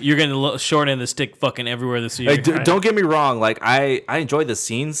 Yeah. Steve, you're getting the short end of the stick fucking everywhere this year. Like, don't get me wrong. Like, I enjoyed the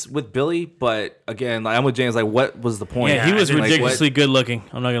scenes with Billy, but again, like, I'm with James. Like, what was the point? yeah, he was Like, what- ridiculously good looking.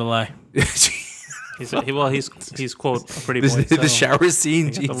 I'm not gonna lie. He's quote a pretty This- boy. the so shower scene.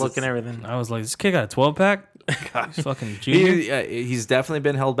 got the Jesus. look and everything. I was like, this kid got a 12 pack. He's fucking junior. He's definitely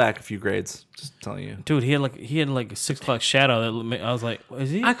been held back a few grades. Just telling you. Dude, he had like a 6 o'clock shadow. That I was like,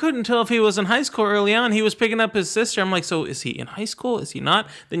 is he? I couldn't tell if he was in high school early on. He was picking up his sister. I'm like, so is he in high school? Is he not?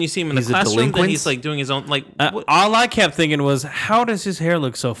 Then you see him in He's the a classroom. Then delinquent? he's like doing his own like what? All I kept thinking was, how does his hair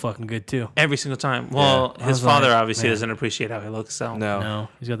look so fucking good too? Every single time. Well, I his was father like, obviously man. doesn't appreciate how he looks. So No,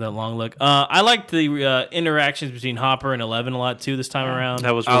 he's got that long look. I liked the interactions between Hopper and Eleven a lot too this time around.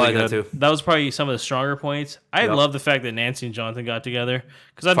 that was I really like good. that too. That was probably some of the stronger points. I love the fact that Nancy and Jonathan got together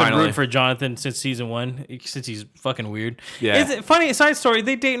because I've been Finally. rooting for Jonathan since season 1, since he's fucking weird. Yeah. It's a funny side story.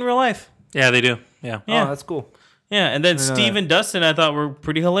 They date in real life. Yeah, they do. Yeah. Yeah. Oh, that's cool. Yeah, and then know Steve that. and Dustin I thought were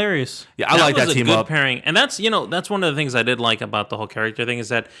pretty hilarious. Yeah, I like was that a team good up. pairing, and that's that's one of the things I did like about the whole character thing is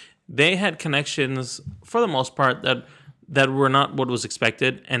that they had connections for the most part that were not what was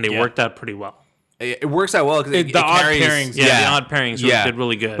expected, and they worked out pretty well. It works out well because The odd pairings. Yeah, the odd pairings did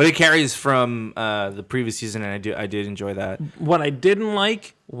really good. But it carries from the previous season, and I did enjoy that. What I didn't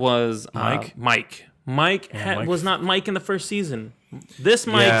like was Mike? Mike. Mike Mike. was not Mike in the first season. This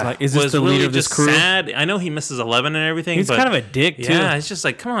Mike Yeah. Like, is this was the leader really of this just crew? sad. I know he misses 11 and everything. He's but kind of a dick too. yeah, it's just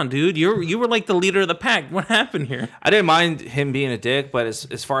like, come on, dude. You were like the leader of the pack. What happened here? I didn't mind him being a dick, but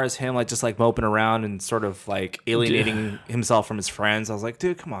as far as him like just like moping around and sort of like alienating himself from his friends, I was like,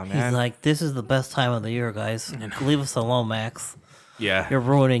 dude, come on, man. He's like, this is the best time of the year, guys. Leave us alone, Max. yeah, You're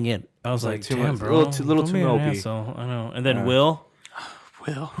ruining it. I was like, too damn, much- bro, little don't too be an mopey. asshole. I know. And then Will.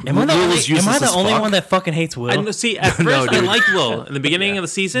 Will. Am I the Will only, was am I useless the as only fuck. one that fucking hates Will? I know, see, at first I dude. liked Will. In the beginning of the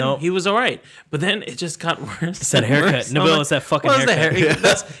season, Nope. he was all right. But then it just got worse. It's that and haircut. worse. Nabil, I'm like, it's that fucking what is the haircut. hair?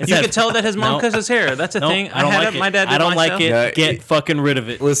 You that- could tell that his mom No. cuts his hair. That's a No, thing. I don't had like it. it. My dad did I don't like myself. it. Yeah, Get fucking rid of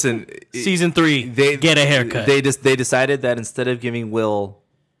it. listen, Season 3, get a haircut. They decided that instead of giving Will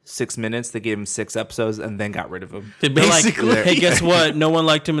 6 minutes, they gave him 6 episodes and then got rid of him. They're like, Basically. hey, guess what? No one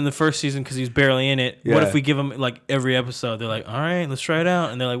liked him in the first season because he's barely in it. What Yeah. if we give him like every episode? They're like, all right, let's try it out.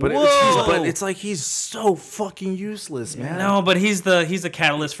 And they're like, But, whoa. but it's like he's so fucking useless, man. no, but he's the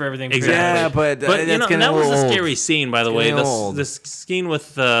catalyst for everything. Exactly. Yeah, but, But that's you know, getting that a was little a old. scary scene, by the way. getting This old. this scene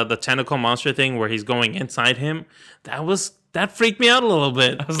with the tentacle monster thing, where he's going inside him. That freaked me out a little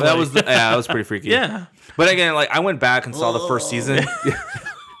bit. That was pretty freaky. Yeah. But again, like I went back and saw the first season.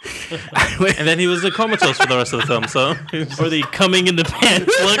 And then he was comatose for the rest of the film. So, Or the coming in the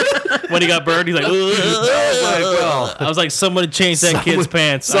pants look when he got burned. He's like, well, I was like, someone changed that kid's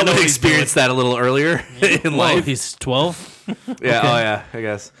pants. I know someone what he's experienced that a little earlier in doing. life. He's 12. Yeah, oh yeah, I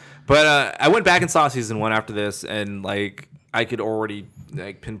guess. But I went back and saw season 1 after this, and like I could already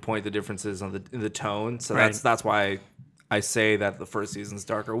like pinpoint the differences on in the tone. So Right. that's why I say that the first season's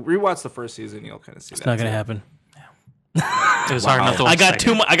darker. Rewatch the first season, you'll kind of see that. It's not gonna too. happen. it was hard not to watch I got second.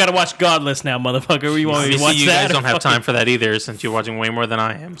 too much. I gotta watch Godless now, motherfucker. You want me to Obviously, watch you that? guys don't have Fucking- time for that either, since you're watching way more than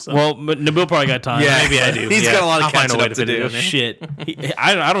I am. So. Well, but Nabil probably got time. Yeah, maybe I do. He's Yeah. got a lot of I'll find catching a way up to to fit it do. in. Shit.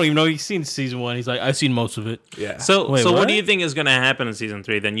 I don't even know he's seen season 1. He's like, I've seen most of it. Yeah. So Wait, what what? do you think is going to happen in season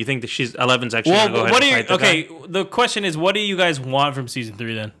 3? Then you think that she's 11's actually Well, going to go ahead what and do you? fight the Okay, guy? the question is, what do you guys want from season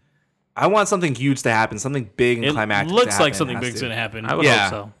 3 then? I want something huge to happen, something big and It climactic. looks to like happen. something It has big's to. gonna happen. I would Yeah. hope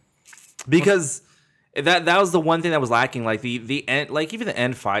so. Because that was the one thing that was lacking. Like the end, like even the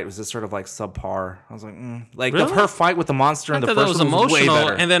end fight was just sort of like subpar. I was like, like Really? her fight with the monster I in the thought first that was one was way emotional,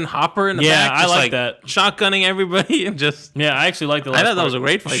 better. and then Hopper in the Yeah, back, I just like that. shotgunning everybody and just. Yeah, I actually like the. I Last thought that part. was a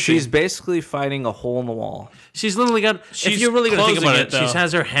great fight. She's scene. basically fighting a hole in the wall. She's literally got. If She's you're really gonna think closing about it, it, she though.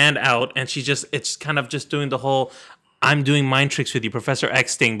 has her hand out, and it's kind of just doing the whole. I'm doing mind tricks with you, Professor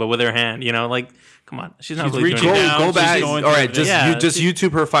X thing, but with her hand. You know, like, come on, she's not She's really reaching doing down. Go she's back. going All through right, the- just Yeah, just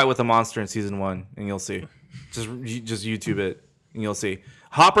YouTube her fight with the monster in season 1, and you'll see. Just YouTube it, and you'll see.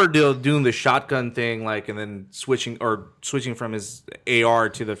 Hopper doing the shotgun thing, like, and then switching from his AR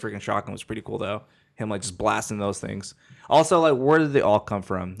to the freaking shotgun was pretty cool, though. Him like just blasting those things. Also, like, where did they all come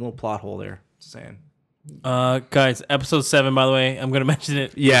from? Little plot hole there. Just saying. Guys, episode 7. By the way, I'm gonna mention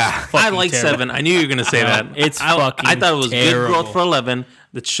it. Yeah. I Fucking like terrible. 7. I knew you were gonna say that. It's I fucking thought it was good terrible. growth for 11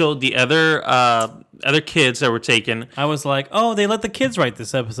 that showed the other kids that were taken. I was like, oh, they let the kids write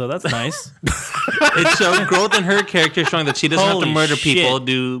this episode. That's nice. It showed growth in her character, showing that she doesn't have Holy to murder people, shit.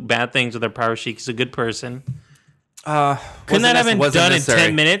 do bad things with her power. She's a good person. Couldn't that have been done in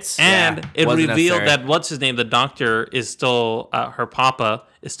 10 minutes? And Yeah, it wasn't revealed necessary. that what's his name, the doctor, is still her papa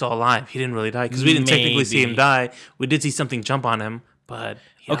is still alive. He didn't really die because we didn't technically see him Maybe. die. We did see something jump on him, but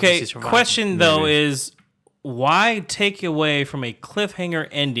he Okay, obviously survived. question though is why take away from a cliffhanger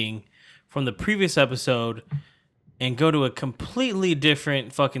ending from the previous episode and go to a completely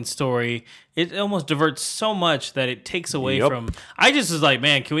different fucking story? It almost diverts so much that it takes away Yup. from. I just was like,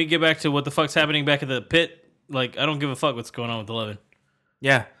 man, can we get back to what the fuck's happening back at the pit? Like, I don't give a fuck what's going on with 11.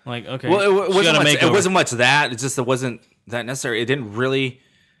 Yeah. Like, okay, Well, she got a it makeover. wasn't much that. It's just it wasn't that necessary. It didn't really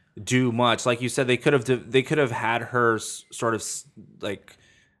do much. Like you said, they could have had her sort of like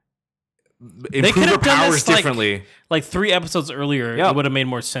improve could her have done powers this, like- differently. Like 3 episodes earlier, Yep. it would have made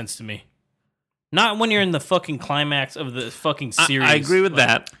more sense to me. Not when you're in the fucking climax of the fucking series. I agree with like,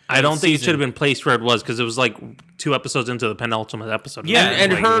 that. I don't think it season. should have been placed where it was because it was like 2 episodes into the penultimate episode. Yeah,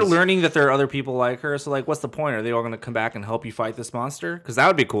 and Like, her it was- learning that there are other people like her. So like, what's the point? Are they all going to come back and help you fight this monster? Because that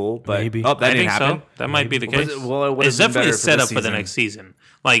would be cool. But Maybe. oh, that I didn't think happen. so. That might be the Was case. it- well, it would've It's been definitely better a for setup this for the season. next season.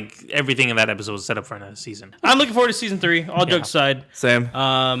 Like everything in that episode was set up for another season. I'm looking forward to season 3. All jokes aside, Same.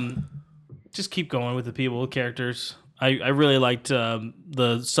 just keep going with the people, characters. I really liked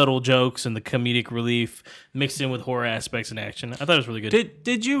the subtle jokes and the comedic relief mixed in with horror aspects and action. I thought it was really good.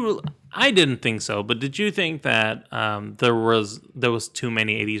 Did you? I didn't think so, but did you think that there was too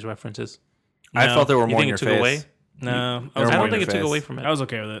many 80s references? I No. felt there were You more in think your it took face. away? No, I There was, were I more don't in think your it took face. away from it. I was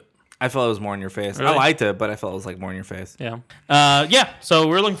okay with it. I felt it was more in your face. I Really? liked it, but I felt it was like more in your face. Yeah. Yeah, so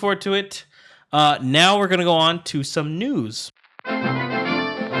we're looking forward to it. Now we're going to go on to some news.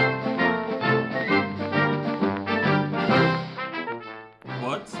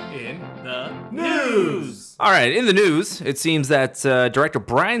 What's in the News! All right, in the news, it seems that director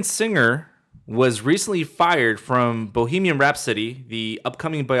Bryan Singer was recently fired from Bohemian Rhapsody, the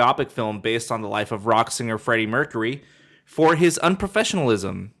upcoming biopic film based on the life of rock singer Freddie Mercury, for his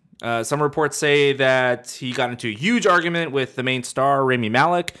unprofessionalism. Some reports say that he got into a huge argument with the main star, Rami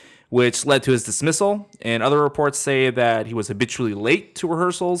Malek, which led to his dismissal. And other reports say that he was habitually late to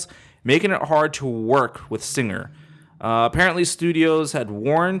rehearsals, making it hard to work with Singer. Apparently, studios had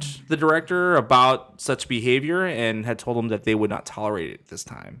warned the director about such behavior and had told him that they would not tolerate it this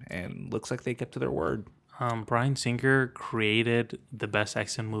time. And looks like they kept to their word. Bryan Singer created the best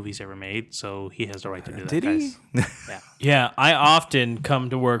action movies ever made, so he has the right to do that. Did he? Guys. Yeah, I often come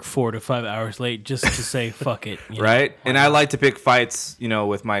to work 4 to 5 hours late just to say fuck it. you know? Right? And I like to pick fights,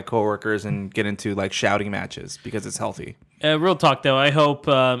 with my coworkers and get into like shouting matches because it's healthy. Real talk though, I hope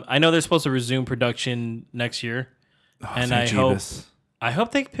I know they're supposed to resume production next year, and I Thank hope Jeebus. I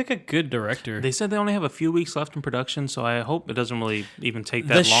hope they pick a good director. They said they only have a few weeks left in production, so I hope it doesn't really even take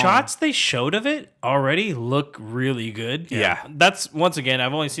that The long. shots they showed of it already look really good. Yeah. That's, once again,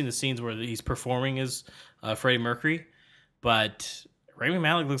 I've only seen the scenes where he's performing as Freddie Mercury, but Rami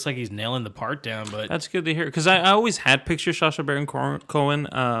Malek looks like he's nailing the part down. But That's good to hear, because I always had pictures Sacha Baron Cohen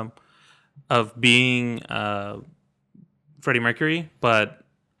of being Freddie Mercury, but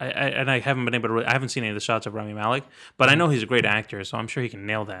I haven't been able to. I haven't seen any of the shots of Rami Malek, but I know he's a great actor, so I'm sure he can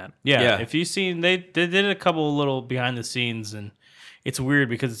nail that. yeah, Yeah. if you've seen, they did a couple little behind the scenes, and it's weird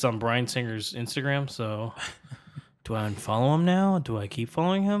because it's on Bryan Singer's Instagram. So, do I unfollow him now? Do I keep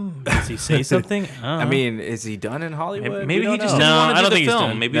following him? Does he say something? I mean, is he done in Hollywood? Maybe We he don't just know. didn't No, want I to don't do think the he's film.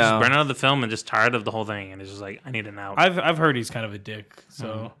 done. Maybe he's No. just ran out of the film and just tired of the whole thing, and he's just like, I need an out. I've heard he's kind of a dick.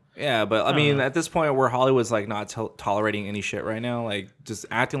 So Yeah, but I mean, at this point where Hollywood's like not tolerating any shit right now, like just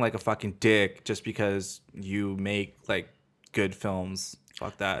acting like a fucking dick just because you make like good films.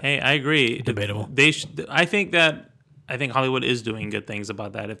 Fuck that. Hey, I agree. Debatable. I think Hollywood is doing good things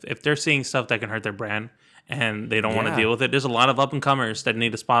about that. If they're seeing stuff that can hurt their brand and they don't want to Yeah. deal with it, there's a lot of up and comers that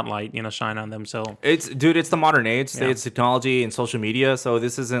need a spotlight, shine on them. So It's the modern age. It's technology and social media. So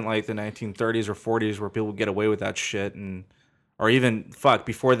this isn't like the 1930s or 40s where people get away with that shit, or even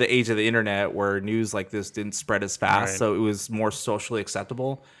before the age of the internet where news like this didn't spread as fast. Right. So it was more socially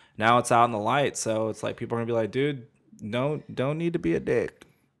acceptable. Now it's out in the light. So it's like people are gonna be like, dude, no, don't need to be a dick.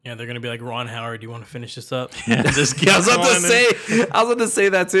 yeah, they're gonna be like, Ron Howard, do you want to finish this up? just I was about to say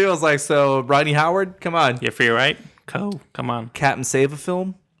that too. I was like, so Rodney Howard, come on, you're free, right? Come on. Captain Save a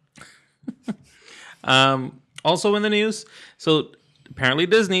film. Also in the news, so apparently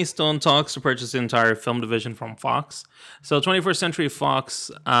Disney still in talks to purchase the entire film division from Fox. So 21st Century Fox,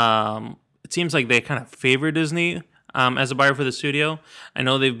 it seems like they kind of favor Disney as a buyer for the studio. I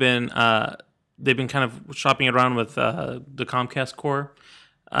know they've been kind of shopping around with the Comcast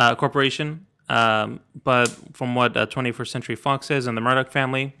Corporation. But from what 21st Century Fox says and the Murdoch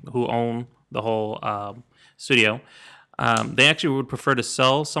family, who own the whole studio, they actually would prefer to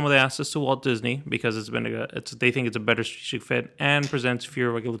sell some of the assets to Walt Disney because they think it's a better strategic fit and presents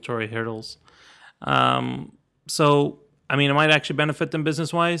fewer regulatory hurdles. So, I mean, it might actually benefit them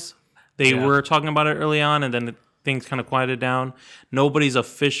business-wise. They were talking about it early on, and then things kind of quieted down. Nobody's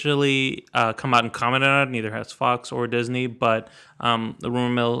officially come out and commented on it, neither has Fox or Disney, but the rumor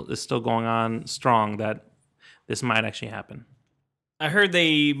mill is still going on strong that this might actually happen. I heard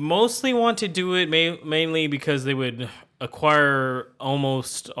they mostly want to do it mainly because they would acquire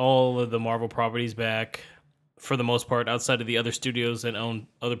almost all of the Marvel properties back for the most part, outside of the other studios that own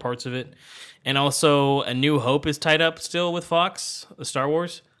other parts of it. And also, A New Hope is tied up still with Fox, the Star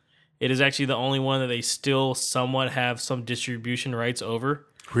Wars. It is actually the only one that they still somewhat have some distribution rights over.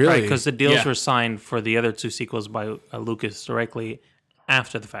 Really? Because the deals Yeah. were signed for the other two sequels by Lucas directly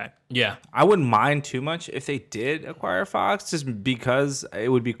after the fact. Yeah. I wouldn't mind too much if they did acquire Fox, just because it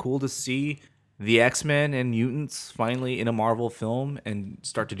would be cool to see the X-Men and mutants finally in a Marvel film and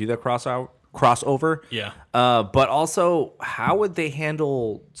start to do that crossover. Yeah. But also, how would they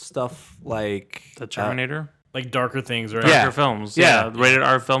handle stuff like The Terminator. Like darker things, right? Yeah. Darker films. Yeah. Rated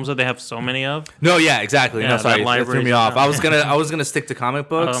R films that they have so many of. No, yeah, exactly. Yeah, no, that sorry, that threw library's me off. not- I was gonna stick to comic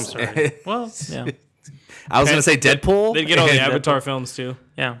Oh, books. I'm sorry. Well, yeah. I was gonna say Deadpool. They'd get all the Avatar films too.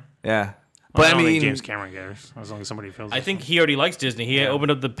 Yeah. Yeah, But but I I don't think mean, James Cameron cares, as long as somebody feels I it. think he already likes Disney. He opened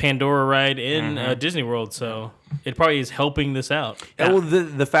up the Pandora ride in Disney World, so it probably is helping this out. well,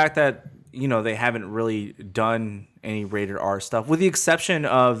 the fact that they haven't really done any rated R stuff, with the exception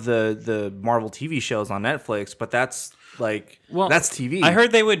of the Marvel TV shows on Netflix, but that's that's TV. I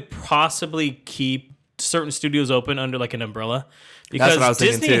heard they would possibly keep certain studios open under like an umbrella That's what I because was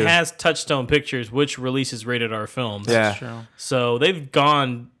thinking, Disney too. has Touchstone Pictures, which releases rated R films. Yeah. True. So they've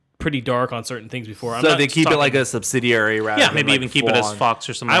gone pretty dark on certain things before. I'm So not they keep it talking- like a subsidiary, rather. Yeah, than Maybe like even keep it as full-on. Fox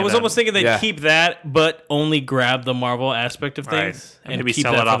or something I like was that. almost thinking they'd Yeah. keep that, but only grab the Marvel aspect of Right. things And and maybe keep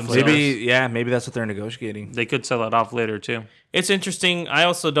sell that it for off themselves. later. Maybe that's what they're negotiating. They could sell it off later, too. It's interesting. I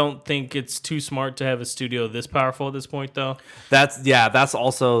also don't think it's too smart to have a studio this powerful at this point, though. That's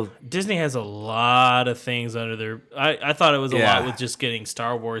also Disney has a lot of things under their. I thought it was a Yeah. lot with just getting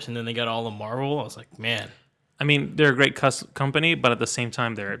Star Wars, and then they got all of Marvel. I was like, man, I mean, they're a great company, but at the same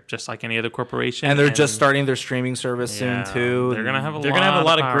time, they're just like any other corporation. and they're just starting their streaming service Yeah, soon too. They're gonna have a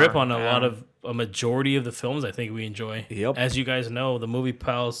lot of power. grip on Yeah. a majority of the films I think we enjoy. Yep. As you guys know, the Movie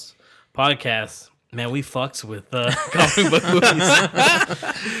Pals podcast, man, we fucks with comic book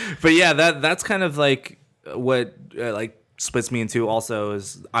movies. But yeah, that's kind of like what like splits me in two. Also,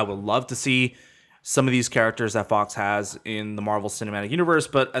 is I would love to see some of these characters that Fox has in the Marvel Cinematic Universe,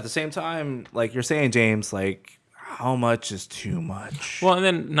 but at the same time, like you're saying, James, like How much is too much? Well, and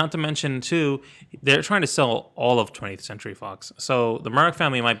then not to mention too, they're trying to sell all of 20th Century Fox. So the Murdoch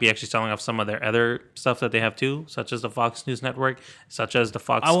family might be actually selling off some of their other stuff that they have too, such as the Fox News Network, such as the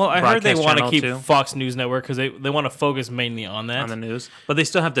Fox. I heard they broadcast want to channel, keep too, Fox News Network because they want to focus mainly on that. on the news, but they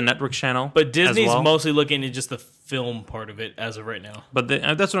still have the network channel. But Disney's as well. mostly looking at just the film part of it as of right now. But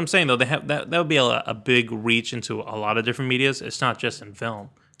that's what I'm saying though. They have that would be a big reach into a lot of different medias. It's not just in film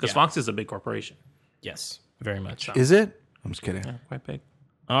because Fox is a big corporation. Yes, very much. Is it? I'm just kidding. Yeah, quite big.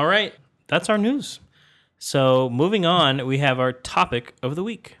 All right, that's our news. So moving on, we have our topic of the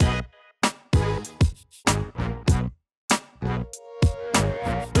week.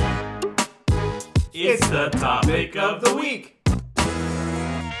 It's the topic of the week.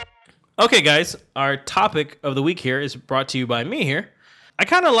 Okay, guys, our topic of the week here is brought to you by me here. I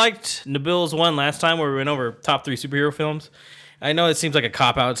kind of liked Nabil's one last time where we went over top 3 superhero films. I know it seems like a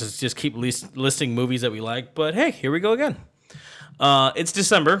cop-out to just keep listing movies that we like, but hey, here we go again. It's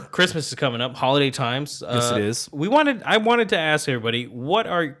December. Christmas is coming up. Holiday times. Yes, it is. I wanted to ask everybody, what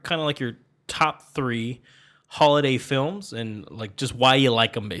are kind of like your top 3 holiday films and like just why you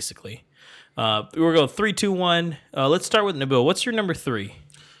like them, basically. We're going 3, 2, 1. Let's start with Nabil. What's your number 3?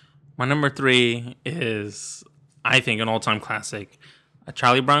 My number 3 is, I think, an all-time classic, A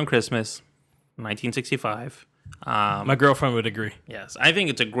Charlie Brown Christmas, 1965. My girlfriend would agree. Yes, I think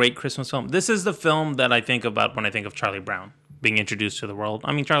it's a great Christmas film. This is the film that I think about when I think of Charlie Brown being introduced to the world.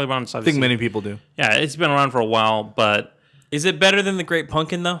 I mean, Charlie Brown's I obviously... think many people do. Yeah, it's been around for a while, but Is it better than The Great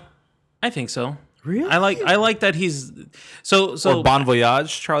Pumpkin, though? I think so. Really? I like that he's... So Or Bon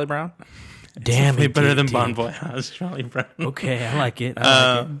Voyage, Charlie Brown. Damn way it, better dude, than dude. Bon Voyage, Charlie Brown. Okay, I like it.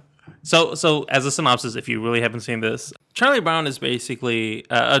 I like it. So as a synopsis, if you really haven't seen this, Charlie Brown is basically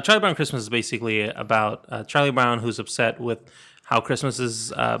Charlie Brown Christmas is basically about Charlie Brown who's upset with how Christmas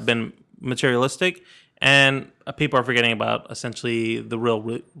has been materialistic, and people are forgetting about essentially the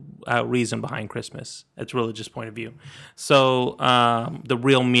real reason behind Christmas. It's religious point of view. So the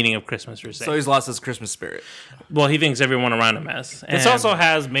real meaning of Christmas, you're saying. So he's lost his Christmas spirit. Well, he thinks everyone around him has. This also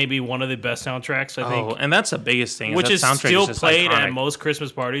has maybe one of the best soundtracks, I think, and that's the biggest thing. which that is soundtrack still just played iconic. at most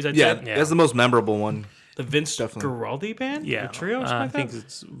Christmas parties, I'd Yeah, say. that's the most memorable one. The Vince Definitely. Guaraldi band? Yeah, The trio or I something like think that?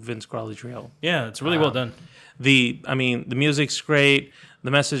 it's Vince Guaraldi Trio. Yeah, it's really well done. The music's great.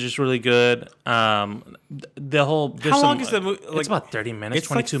 The message is really good. The whole How long is the movie? It's about 30 minutes, it's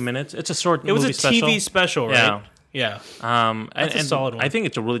like- 22 minutes. It's a short. It was a movie special. TV special, right? Yeah. That's a solid one. I think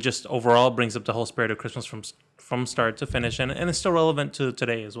it's a really just overall brings up the whole spirit of Christmas from start to finish, and it's still relevant to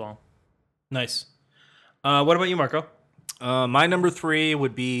today as well. Nice. What about you, Marco? My number 3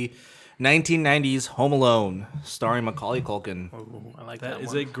 would be 1990's Home Alone, starring Macaulay Culkin. Ooh, I like That that is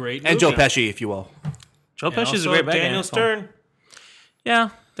one. a great And movie. Joe Pesci, if you will. Joe And Pesci's a also great bad guy. Daniel Stern. Yeah,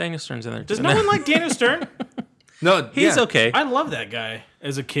 Daniel Stern's in there. Does too. no one like Daniel Stern? No, He's yeah. okay. I love that guy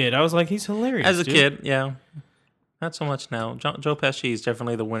as a kid. I was like, he's hilarious. As a dude. kid, yeah. Not so much now. Joe Pesci is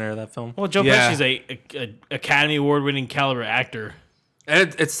definitely the winner of that film. Well, Joe Yeah. Pesci's a Academy Award-winning caliber actor.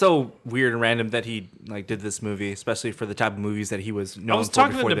 And it's so weird and random that he like did this movie, especially for the type of movies that he was known I was for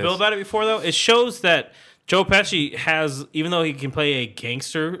talking before to this. Bill about it before, though. It shows that Joe Pesci has, even though he can play a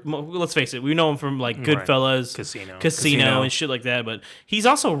gangster, let's face it, we know him from like Goodfellas, Casino. and shit like that, but he's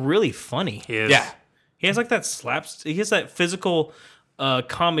also really funny. He is. Yeah. He has like that he has that physical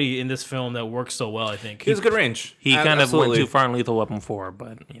comedy in this film that works so well, I think. He has a good range. He kind of went Absolutely. too far in Lethal Weapon 4,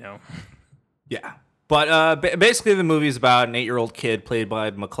 but, you know. Yeah. But basically, the movie is about an 8-year-old kid played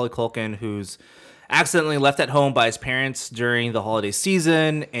by Macaulay Culkin who's accidentally left at home by his parents during the holiday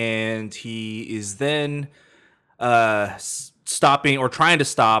season, and he is then stopping or trying to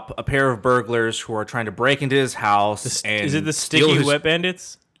stop a pair of burglars who are trying to break into his house. And Is it the steal Sticky his- Wet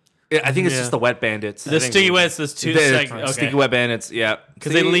Bandits? I think it's Yeah. just the Wet Bandits. The Sticky Wets, those two The Sticky Wet Bandits, yeah.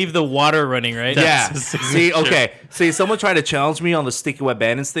 Because they leave the water running, right? Yeah. That's the See, okay. See, someone tried to challenge me on the Sticky Wet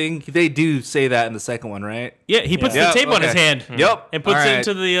Bandits thing. They do say that in the second one, right? Yeah, he puts Yeah. the tape on his Okay. hand. Yep. And puts All it right.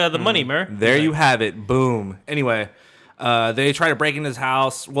 into the money, Mer. There you have it. Boom. Anyway, they try to break into his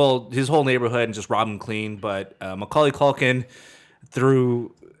house, well, his whole neighborhood, and just rob him clean. But Macaulay Culkin,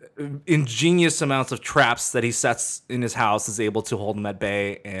 through ingenious amounts of traps that he sets in his house, is able to hold him at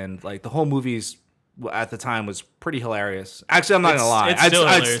bay. And like the whole movie's at the time was pretty hilarious. Actually, I'm not gonna lie. it's still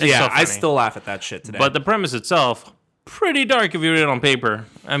hilarious. It's yeah, so I funny. still laugh at that shit today. But the premise itself, pretty dark if you read it on paper.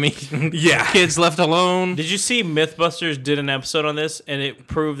 I mean, Yeah. kids left alone. Did you see Mythbusters did an episode on this, and it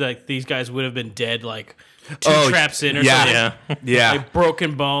proved that these guys would have been dead like two traps in or yeah. something? Yeah. yeah, Like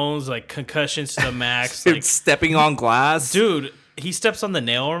broken bones, like concussions to the max. Like, stepping on glass. dude, he steps on the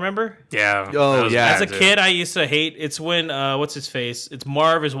nail. Remember? Yeah. Oh, that was yeah. bad, As a dude. kid, I used to hate. It's when what's his face? It's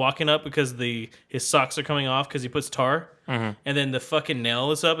Marv is walking up because his socks are coming off because he puts tar, and then the fucking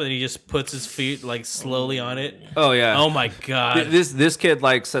nail is up, and he just puts his feet like slowly on it. Oh yeah. Oh my god! This kid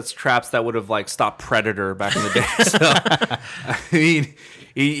like sets traps that would have like stopped Predator back in the day. So I mean,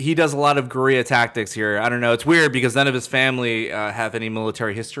 he does a lot of guerrilla tactics here. I don't know. It's weird because none of his family have any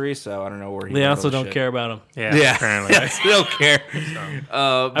military history, so I don't know where he. They learned also all this don't shit. care about him. Yeah. Yeah, Apparently. they don't care.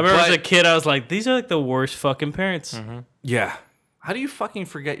 I remember as a kid, I was like, these are like the worst fucking parents. Yeah. How do you fucking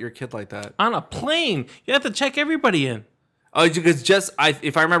forget your kid like that? On a plane, you have to check everybody in. Oh, because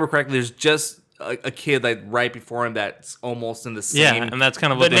if I remember correctly, there's just a kid like right before him that's almost in the same. Yeah, and that's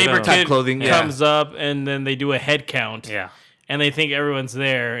kind of The what they neighbor do. kid clothing, yeah. comes up, and then they do a head count. Yeah. And they think everyone's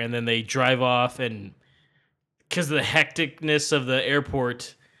there, and then they drive off, and because of the hecticness of the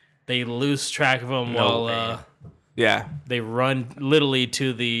airport, they lose track of them while Yeah. they run literally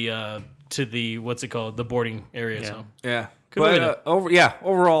to the what's it called, the boarding area. Yeah. So Yeah. Good movie, But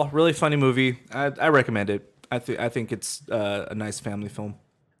overall, really funny movie. I recommend it. I think it's a nice family film.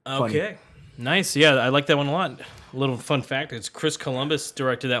 Funny. okay, nice. Yeah, I like that one a lot. A little fun fact: it's Chris Columbus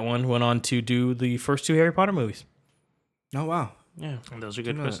directed that one. Went on to do the first 2 Harry Potter movies. Oh wow. Yeah, And those are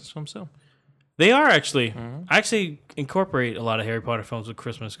good Christmas films, too. they are actually. I actually incorporate a lot of Harry Potter films with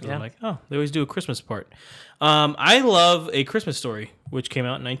Christmas because Yeah. I'm like, oh, they always do a Christmas part. I love A Christmas Story, which came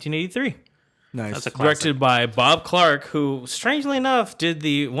out in 1983. Nice. That's a classic. Directed by Bob Clark, who, strangely enough, did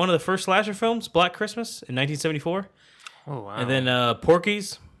one of the first slasher films, Black Christmas, in 1974, Oh, wow. and then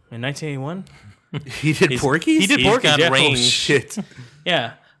Porky's in 1981. He did Porky's? He did He's Porky's. got Yeah. range. Oh shit.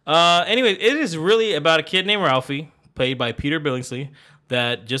 Yeah. Anyway, it is really about a kid named Ralphie, played by Peter Billingsley,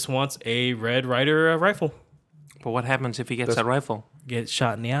 that just wants a Red Ryder rifle. But what happens if he gets that rifle? Get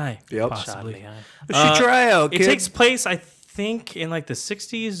shot in the eye. Yep. Possibly. Shot in the eye. Should try out, It kid. takes place, I think, in like the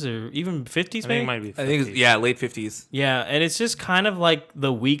 60s or even 50s, I think maybe. it might be. I think it's, yeah, late 50s. Yeah, and it's just kind of like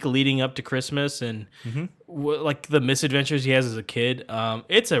the week leading up to Christmas and like the misadventures he has as a kid.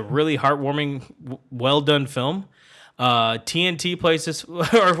 It's a really heartwarming, well done film. TNT plays this,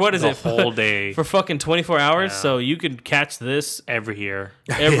 or what is The it? whole day. for fucking 24 hours, Yeah. so you can catch this Every year.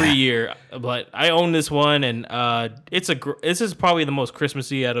 every year. But I own this one, and this is probably the most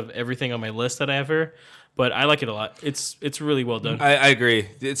Christmassy out of everything on my list that I have here. But I like it a lot. It's really well done. I agree.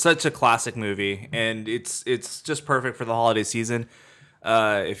 It's such a classic movie, and it's just perfect for the holiday season.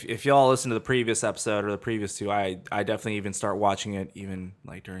 If y'all listen to the previous episode or the previous two, I definitely even start watching it even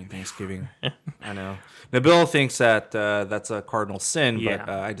like during Thanksgiving. I know. Nabil thinks that that's a cardinal sin, Yeah. but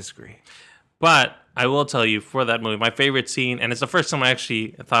I disagree. But I will tell you, for that movie, my favorite scene, and it's the first time I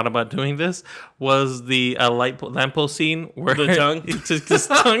actually thought about doing this, was the lamppost scene where The tongue? he took his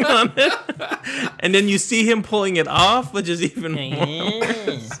tongue on it, and then you see him pulling it off, which is even more.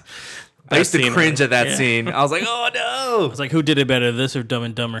 I used to scene, cringe at that yeah. scene. I was like, oh no. It's like, who did it better, this or Dumb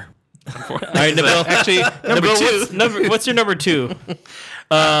and Dumber? All right, Nabil. Actually, number Nabil, two, what's your number 2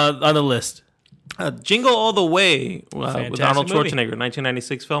 on the list? Jingle All the Way with Fantastic Arnold movie. Schwarzenegger,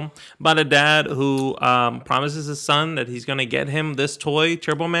 1996 film about a dad who promises his son that he's going to get him this toy,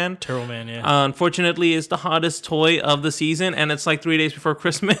 Turbo Man. Turbo Man, yeah. Unfortunately, it's the hottest toy of the season, and it's like 3 days before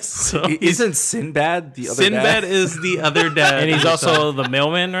Christmas. So Isn't Sinbad the other Sinbad dad? is the other dad, And he's also the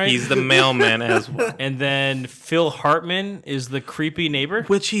mailman, right? he's the mailman as well. And then Phil Hartman is the creepy neighbor.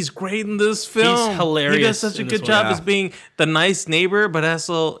 Which he's great in this film. hilarious He does such a in this good one. job Yeah. as being the nice neighbor, but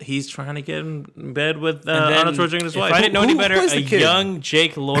also he's trying to get in bed with And then, Arnold Schwarzenegger's if wife. I didn't know any Who better, plays a the kid? young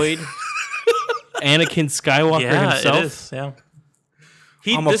Jake Lloyd, Anakin Skywalker yeah, himself. it is. Yeah.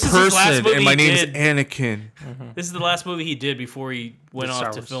 I'm a this is his last person, movie and my he name's did. Anakin. This is the last movie he did before he went Did off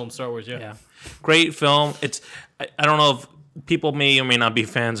Star to Wars. film Star Wars. Yeah. Yeah, great film. It's I don't know if people may or may not be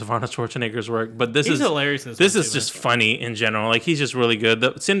fans of Arnold Schwarzenegger's work, but this He's is hilarious in this This one is too, just funny in general. Like he's just really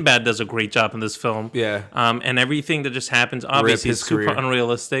good. Sinbad does a great job in this film. Yeah. And everything that just happens, obviously, his is super career.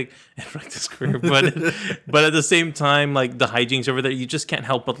 unrealistic and wrecked his career. But at the same time, like the hijinks over there, you just can't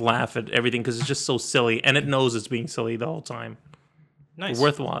help but laugh at everything because it's just so silly, and it knows it's being silly the whole time. Nice.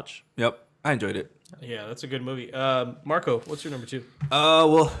 Worth a watch. Yep, I enjoyed it. Yeah, that's a good movie. Marco, what's your number 2?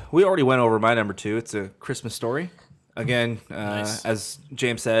 Well, we already went over my number 2. It's A Christmas Story. Again, as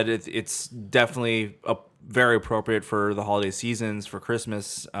James said, it's definitely very appropriate for the holiday seasons, for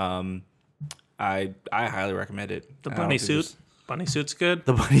Christmas. I highly recommend it. The I don't bunny think suit. there's- Bunny suit's good.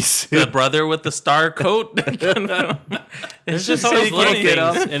 The bunny suit. The brother with the star coat. It's just so all these little funny.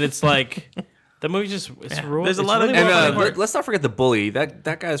 things, and it's like That movie just it's Yeah. real. There's a it's lot of really good well And made. let's not forget the bully. That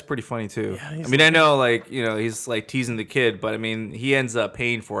guy is pretty funny too. he's I mean, I know like he's like teasing the kid, but I mean he ends up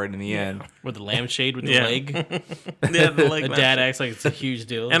paying for it in the end. With the lampshade with the Yeah. leg. Yeah, the leg The lamp. dad acts like it's a huge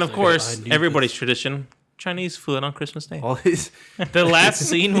deal. And It's of like, course, "I need everybody's tradition: Chinese food on Christmas Day. All his this." The last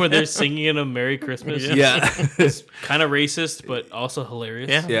scene where they're singing a Merry Christmas. yeah. Kind of racist, but also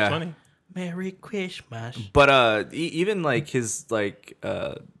hilarious. Yeah, Yeah. it's funny. Merry Christmas. But even like his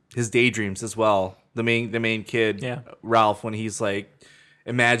daydreams as well. The main kid, Yeah. Ralph, when he's like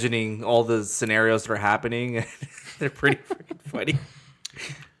imagining all the scenarios that are happening, they're pretty freaking funny.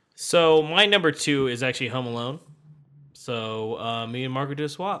 So my number 2 is actually Home Alone. So me and Marco did a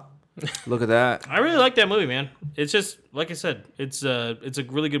swap. Look at that. I really like that movie, man. It's just like I said, it's a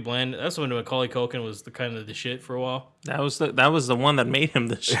really good blend. That's when Macaulay Culkin was the kind of the shit for a while, That was the one that made him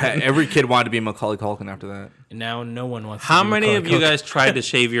the shit. Every kid wanted to be Macaulay Culkin after that. and now no one wants. How to be many Macaulay of you Culkin. guys tried to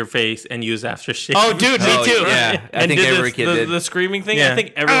shave your face and use aftershave? Oh, dude, me Oh, too. yeah. I And think did every kid did. the screaming thing. Yeah. I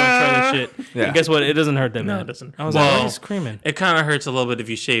think everyone tried that shit. Yeah. And guess what? It doesn't hurt that No, bad. it doesn't. I was like, why are Well, you screaming? It kind of hurts a little bit if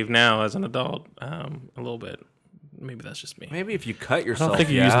you shave now as an adult. A little bit. Maybe that's just me. Maybe if you cut I yourself. don't think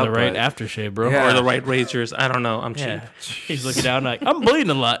you're yeah, using the right but aftershave, bro. Yeah. Or the right razors. I don't know. I'm cheap. Yeah. He's looking down like, I'm bleeding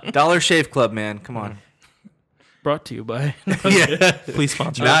a lot. Dollar Shave Club, man. Come on. Brought to you by. Yeah. Please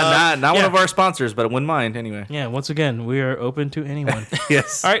sponsor. Not one yeah. of our sponsors, but I wouldn't mind anyway. Yeah, once again, we are open to anyone.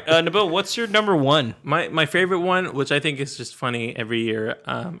 Yes. All right, Nabil, what's your number 1? My favorite one, which I think is just funny every year,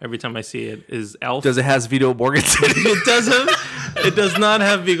 every time I see it, is Elf. Does it has Vito Mortensen? It doesn't. It does not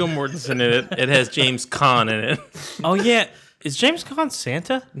have Viggo Mortensen in it. It has James Caan in it. Oh, yeah. Is James Caan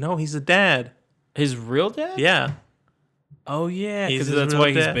Santa? No, he's a dad. His real dad? Yeah, Oh, yeah. he's Because his that's real why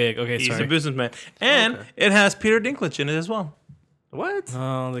he's dad. big. Okay, he's sorry. a businessman, and it has Peter Dinklage in it as well. What?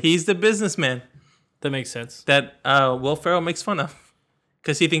 Oh, He's the businessman that makes sense. that Will Ferrell makes fun of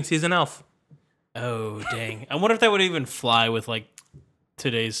because he thinks he's an elf. Oh, dang. I wonder if that would even fly with, like,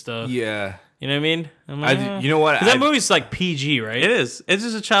 today's stuff. Yeah. You know what I mean? I'm like, You know what? 'Cause that movie's like PG, right? It is. It's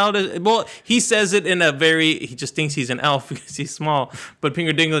just a child. Well, he says it in a very. He just thinks he's an elf because he's small. But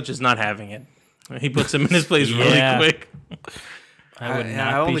Peter Dinklage is not having it. He puts him in his place Yeah. really quick. I would not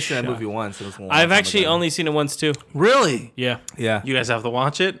I be only seen that shocked. movie once. It was a long I've time actually ago. only seen it once, too. Really? Yeah. Yeah. You guys have to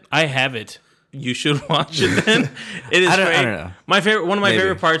watch it. I have it. You should watch it then. It is I don't great. know. One of my Maybe.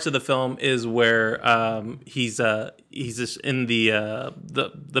 favorite parts of the film is where he's just in the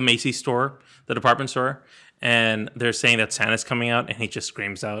Macy's store, the department store, and they're saying that Santa's coming out, and he just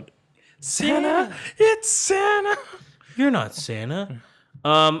screams out, "Santa! It's Santa!" You're not Santa.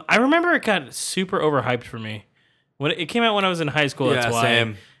 I remember it got super overhyped for me. When it came out when I was in high school, that's Yeah, why.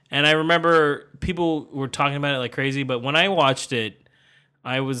 same. And I remember people were talking about it like crazy, but when I watched it,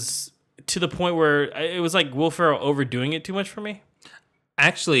 I was to the point where it was like Will Ferrell overdoing it too much for me.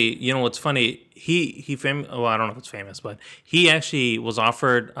 Actually, you know what's funny? Well, I don't know if it's famous, but he actually was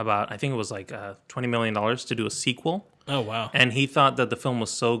offered about, I think it was like $20 million to do a sequel. Oh, wow. And he thought that the film was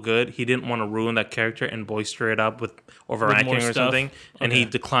so good, he didn't want to ruin that character and bolster it up with overacting more or stuff? something. And he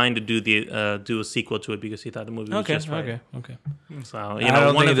Okay. declined to do a sequel to it because he thought the movie was Okay, just right. okay. So I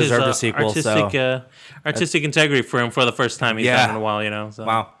don't one think of it his deserved a sequel, artistic integrity for him for the first time he's Yeah. done in a while. So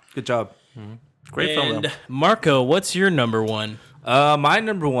Wow. Good job. great film. And Though. Marco, what's your number 1? My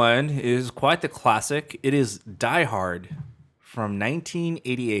number 1 is quite the classic. It is Die Hard from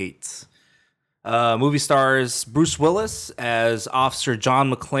 1988. Movie stars Bruce Willis as Officer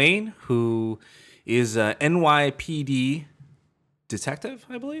John McClane, who is a NYPD detective,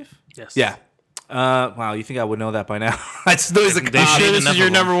 I believe. Yes. Yeah. Wow, you think I would know that by now? I just know he's a They cop. should This enough is your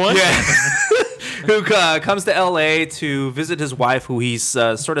of them. number 1? Yeah. Who comes to LA to visit his wife, who he's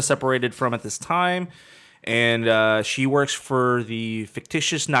sort of separated from at this time. And she works for the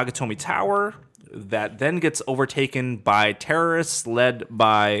fictitious Nagatomi Tower that then gets overtaken by terrorists led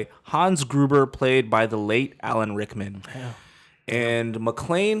by Hans Gruber, played by the late Alan Rickman. And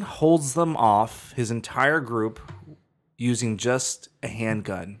McClane holds them off, his entire group, using just a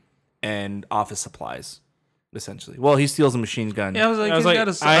handgun and office supplies, essentially. Well, he steals a machine gun. Yeah, I was like, I was he's like,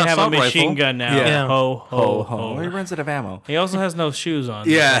 got a I have a assault machine rifle. gun now. Yeah. Ho, ho, Ho, ho. ho. He runs out of ammo. He also has no shoes on.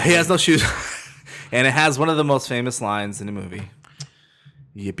 Yeah, he has no shoes. And it has one of the most famous lines in the movie.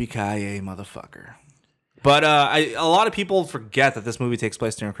 Yippee-ki-yay, motherfucker. But a lot of people forget that this movie takes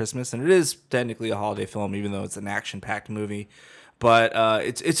place during Christmas, and it is technically a holiday film, even though it's an action-packed movie. But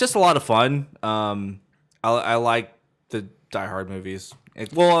it's just a lot of fun. I like the Die Hard movies.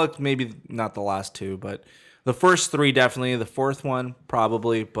 Well, maybe not the last two, but the first three definitely. The fourth one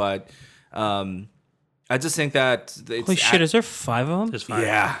probably, but I I just think that it's Holy shit, is there 5 of them? There's 5.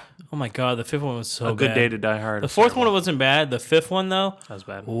 yeah. Oh my god, the 5th one was so A good bad. day to die hard. The 4th one wasn't bad. The 5th one though, That was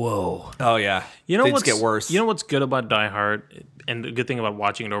bad. whoa. Oh yeah. You know They what's just get worse. You know what's good about Die Hard, and the good thing about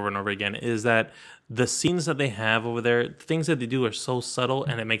watching it over and over again is that the scenes that they have over there, things that they do are so subtle,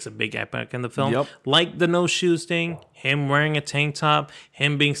 and it makes a big impact in the film. Yep. Like the no shoes thing, him wearing a tank top,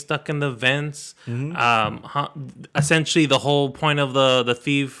 him being stuck in the vents. Essentially, the whole point of the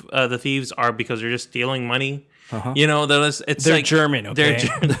thieves are because they're just stealing money. You know, it's They're like German, okay?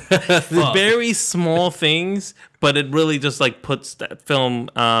 They're very small things, but it really just like puts that film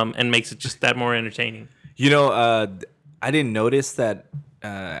and makes it just that more entertaining. You know, I didn't notice that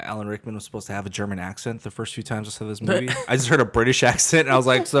Alan Rickman was supposed to have a German accent the first few times I saw this movie. I just heard a British accent, and I was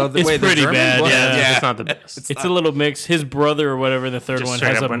like, "So It's pretty bad, yeah. It's not the best. It's a little mix. His brother or whatever, the third Just one,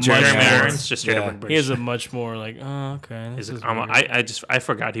 straight has a up much German more. parents, just straight Yeah. up He British. has a much more like, oh, okay. This is weird. I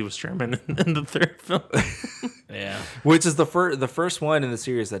forgot he was German in the third film. yeah. Which is the first one in the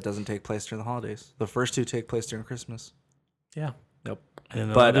series that doesn't take place during the holidays. The first 2 take place during Christmas. Yeah. Yep.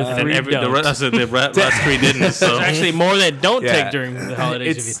 And But, the other And three the don't. last 3 didn't. So There's actually more that don't Yeah. take during the holidays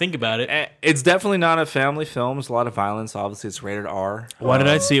if It's- you think about it. It's definitely not a family film. There's a lot of violence. Obviously, it's rated R. Why did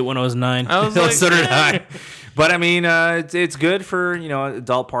I see it when I was 9? I was like, So did I. But I mean, it's good for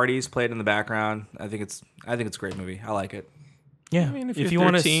adult parties played in the background. I think it's a great movie. I like it. Yeah. I mean, if you you're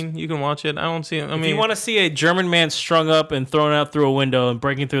want 13, you can watch it. I don't see it. I if mean, you want to see a German man strung up and thrown out through a window and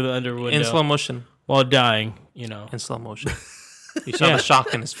breaking through the under window in slow motion. while dying, you know. In slow motion. You saw Yeah. the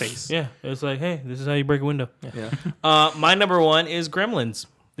shock in his face. Yeah, it's like, hey, this is how you break a window. Yeah. My number 1 is Gremlins,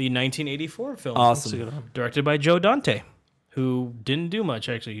 the 1984 film. Awesome. Directed by Joe Dante, who didn't do much,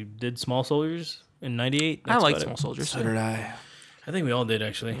 actually. He did Small Soldiers in 98. I That's like about Small it. Soldiers. So did I. I think we all did,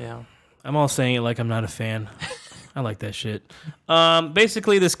 actually. Yeah. I'm all saying it like I'm not a fan. I like that shit.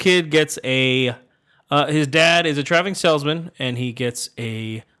 Basically, this kid gets his dad is a traveling salesman, and he gets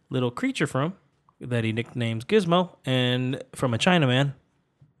a little creature from him that he nicknames Gizmo, and from a Chinaman. Am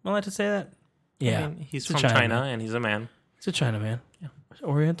I allowed to say that? Yeah. I mean, he's It's a from China Chinaman. and he's a man. It's a Chinaman. Yeah.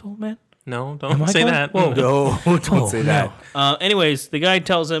 Oriental man? No, Am don't I say going? that. Whoa. No, don't say that. Anyways, the guy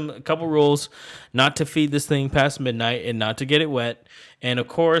tells him a couple rules: not to feed this thing past midnight and not to get it wet. And of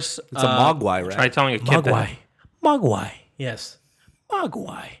course, It's a mogwai, right? Try telling a kid that. Mogwai. Mogwai. Yes.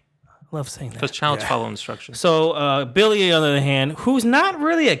 Mogwai. Love saying that. Because childs follow instructions. So Billy, on the other hand, who's not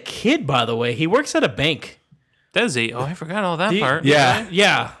really a kid, by the way, he works at a bank. Does he? Oh, I forgot all that part. Yeah.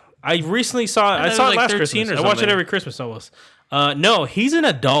 Yeah. I recently saw it. I thought saw he it was last like 13 Christmas. or I watch it something. every Christmas almost. No, he's an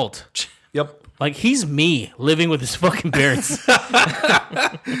adult. Yep. Like, he's me living with his fucking parents.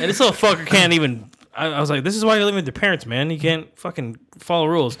 And this little fucker can't even... I was like, this is why you're living with your parents, man. You can't fucking follow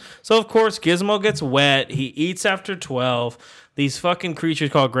rules. So, of course, Gizmo gets wet. He eats after 12. These fucking creatures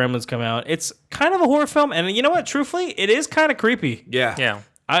called gremlins come out. It's kind of a horror film. And you know what? Truthfully, it is kind of creepy. Yeah.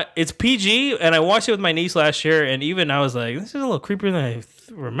 Yeah. It's PG, and I watched it with my niece last year, and even I was like, this is a little creepier than I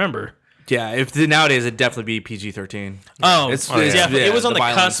remember. Yeah. If nowadays it'd definitely be PG-13. Oh, It's- yeah. it's- yeah, It was on the the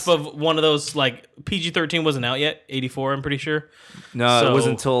violence. cusp of one of those, like, PG-13 wasn't out yet. 84, I'm pretty sure. No, So- it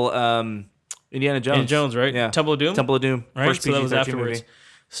wasn't until Indiana Jones. Indiana Jones, right? Yeah. Temple of Doom? Temple of Doom. Right? First So that was PG-13 afterwards. movie.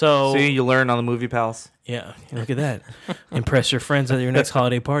 So, See, you learn on the Movie Pals. yeah, look at that. Impress your friends at your next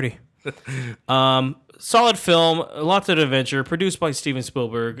holiday party. Solid film, lots of adventure, produced by Steven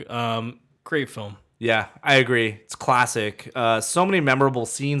Spielberg. Great film. Yeah, I agree. It's classic. So many memorable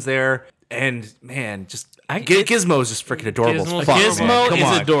scenes there, and man, just Gizmo is just freaking adorable. Gizmo's Fuck, adorable. man. Gizmo Come is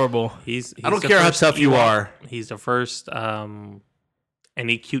on. adorable. He's I don't the care how first tough you Ewok. are. He's the first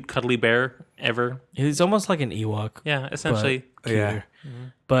any cute cuddly bear ever. He's almost like an Ewok. Yeah, essentially. Yeah.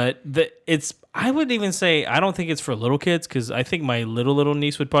 But I would even say, I don't think it's for little kids, because I think my little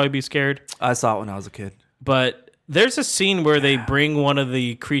niece would probably be scared. I saw it when I was a kid. But there's a scene where they bring one of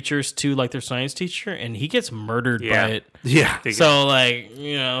the creatures to, like, their science teacher, and he gets murdered Yeah. by it. Yeah, So, like,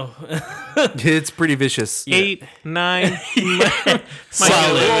 you know, it's pretty vicious. 8, 9.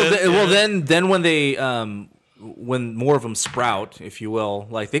 Well, then when they when more of them sprout, if you will,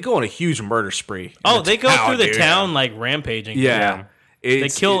 like they go on a huge murder spree. oh, they go town, through the dude. town, like, rampaging. Yeah, They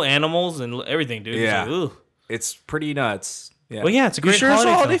kill animals and everything, dude. Yeah. It's like, ooh. It's pretty nuts. Yeah. Well, yeah, it's a You great sure it's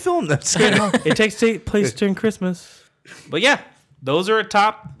a holiday holiday film? That's good. It takes place during Christmas. But yeah, those are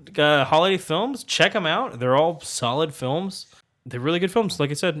top holiday films. Check them out. They're all solid films. They're really good films. Like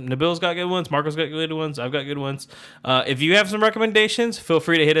I said, Nabil's got good ones. Marco's got good ones. I've got good ones. If you have some recommendations, feel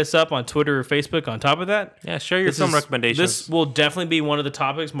free to hit us up on Twitter or Facebook on top of that. Yeah, share your film recommendations. This will definitely be one of the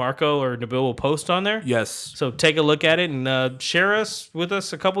topics Marco or Nabil will post on there. Yes. So take a look at it and share with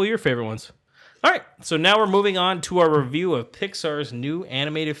us a couple of your favorite ones. All right. So now we're moving on to our review of Pixar's new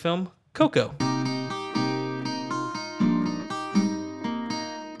animated film, Coco.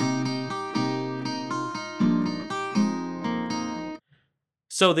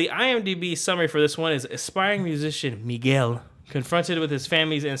 So the IMDb summary for this one is aspiring musician Miguel, confronted with his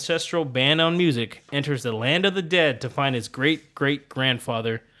family's ancestral ban on music, enters the land of the dead to find his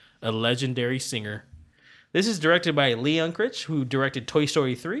great-great-grandfather, a legendary singer. This is directed by Lee Unkrich, who directed Toy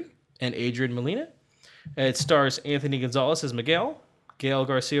Story 3, and Adrian Molina. It stars Anthony Gonzalez as Miguel, Gail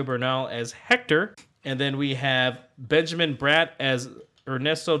Garcia Bernal as Hector, and then we have Benjamin Bratt as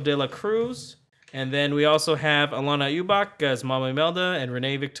Ernesto de la Cruz, and then we also have Alana Ubach as Mama Imelda and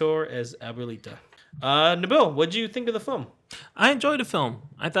Renee Victor as Abuelita. Nabil, what did you think of the film? I enjoyed the film.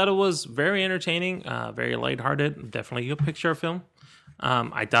 I thought it was very entertaining, very lighthearted, definitely a picture film.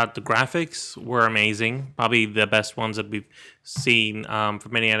 I thought the graphics were amazing, probably the best ones that we've seen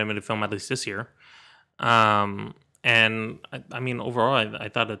from any animated film, at least this year. And I mean, overall, I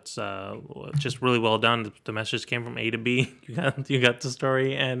thought it's just really well done. The message came from A to B. You got the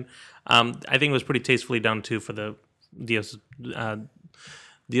story, and I think it was pretty tastefully done too for the Dios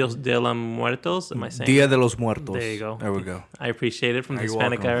de los Muertos. Am I saying Dia de los Muertos. There you go. There we go. I appreciate it from the You're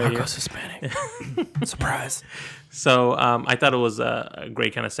Hispanic welcome. guy right here. Hispanic. Surprise. So I thought it was a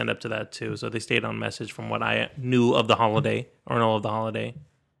great kind of send up to that too. So they stayed on message from what I knew of the holiday or know of the holiday.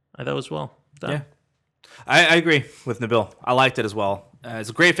 I thought it was well done. Yeah. I agree with Nabil. I liked it as well.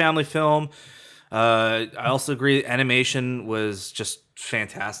 It's a great family film. I also agree animation was just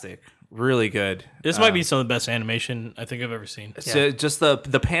fantastic. Really good. This might be some of the best animation I think I've ever seen. So just the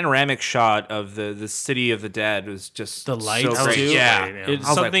panoramic shot of the city of the dead was just The lights, so great. too. Yeah. Right, yeah. It's I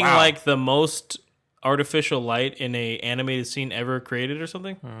was something wow. like the most artificial light in a animated scene ever created or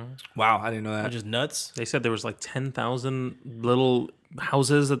something, Wow, I didn't know that. which is nuts. They said there was like 10,000 little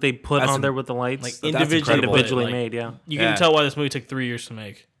houses that they put That's on there with the lights. Like That's individually individually like, made, yeah. You Yeah. can tell why this movie took 3 years to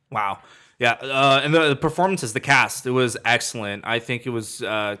make. Wow. Yeah, and the performances, the cast, it was excellent. I think it was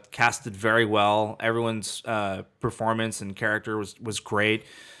casted very well. Everyone's performance and character was great.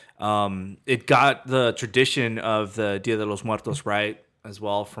 It got the tradition of the Dia de los Muertos right as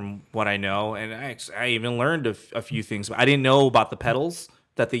well, from what I know. And I even learned a few things. I didn't know about the petals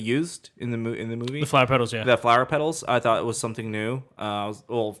that they used in the movie. The flower petals, yeah. The flower petals. I thought it was something new.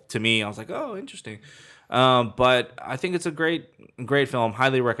 To me, I was like, oh, interesting. But I think it's a great film.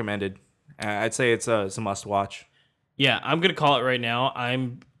 Highly recommended. I'd say it's a must watch. Yeah, I'm going to call it right now.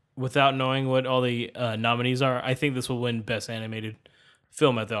 Without knowing what all the nominees are, I think this will win Best Animated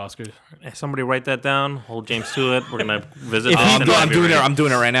Film at the Oscars. Hey, somebody write that down. Hold James to it. We're going to visit If this he- and I'm be doing it. ready. I'm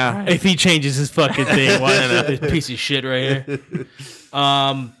doing it right now. If he changes his fucking thing, why not? This piece of shit right here.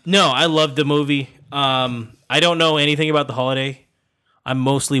 No, I loved the movie. I don't know anything about the holiday. I'm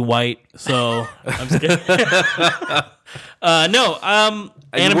mostly white, so I'm just kidding.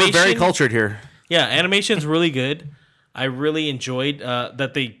 Animation. We're very cultured here. Yeah, animation's really good. I really enjoyed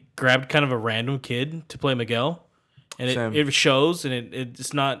that they grabbed kind of a random kid to play Miguel, and Same. it shows, and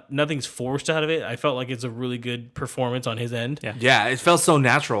it's nothing's forced out of it. I felt like it's a really good performance on his end. Yeah. Yeah, it felt so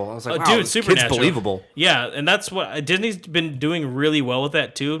natural. I was like, wow, Dude, this super kid's natural. believable. Yeah, and that's what Disney's been doing really well with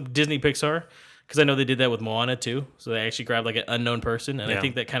that too. Disney Pixar, because I know they did that with Moana too. So they actually grabbed like an unknown person, and I Yeah.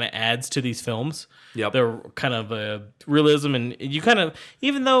 think that kind of adds to these films. Yep. They're kind of realism, and you kind of,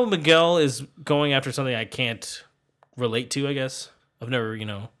 even though Miguel is going after something I can't relate to, I guess I've never,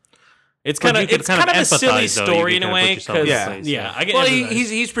 it's But kind you of could it's kind kind of of a silly empathize, though. You story could in a kind of put way. yourself in 'Cause, his place, yeah, I get Well, empathize.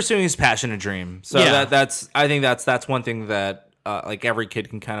 he's pursuing his passion and dream. So Yeah. I think that's one thing that like every kid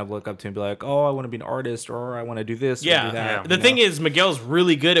can kind of look up to and be like, oh, I want to be an artist, or I want to do this. Or yeah. do that, The you thing know? is, Miguel's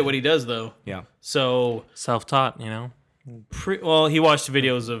really good at what he does, though. yeah. So, Self-taught, he watched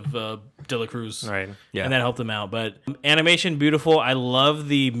videos of De La Cruz. Right. Yeah. And that helped him out. But animation, beautiful. I love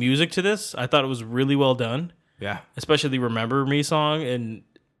the music to this. I thought it was really well done, Yeah. especially the "Remember Me" song. And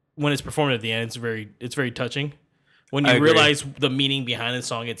when it's performed at the end, it's very touching. When I you agree. realize the meaning behind the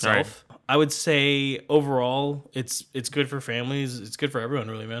song itself, I would say overall, it's good for families. It's good for everyone,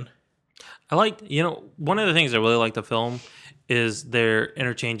 really, man. I liked, one of the things I really like the film is they're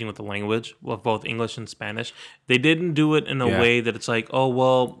interchanging with the language of both English and Spanish. They didn't do it in a Yeah. way that it's like, oh,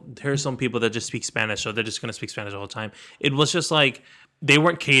 well, there's some people that just speak Spanish, so they're just going to speak Spanish all the time. It was just like they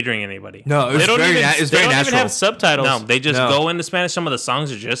weren't catering anybody. No, it was They don't very even, it's they very don't even natural. have subtitles. No, they just No. go into Spanish. Some of the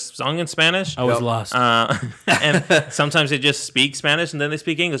songs are just sung in Spanish. I was lost. And sometimes they just speak Spanish and then they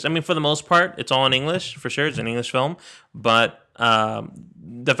speak English. I mean, for the most part, it's all in English, for sure. It's an English film. But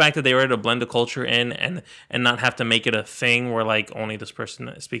the fact that they were able to blend the culture in and not have to make it a thing where, like, only this person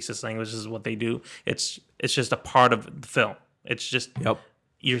that speaks this language is what they do. It's just a part of the film. It's just, Yep.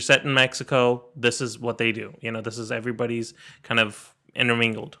 you're set in Mexico. This is what they do. This is everybody's kind of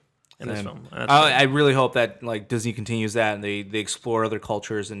intermingled in this film. And that's I really hope that like Disney continues that and they explore other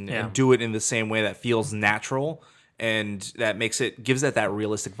cultures and Yeah. do it in the same way that feels natural and that gives it that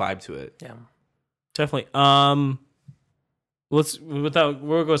realistic vibe to it. Yeah. Definitely. We'll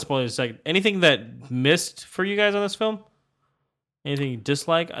go spoilers in a second. Anything that missed for you guys on this film? Anything you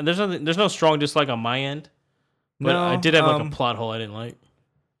dislike? There's no strong dislike on my end, but No, I did have like a plot hole I didn't like.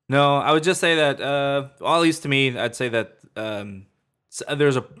 No, I would just say that, well, at least to me, I'd say that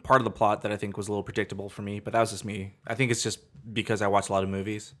there's a part of the plot that I think was a little predictable for me, but that was just me. I think it's just because I watch a lot of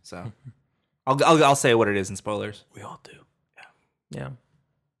movies, so I'll say what it is in spoilers. We all do. Yeah.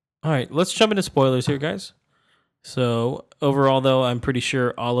 All right, let's jump into spoilers here, guys. So overall, though, I'm pretty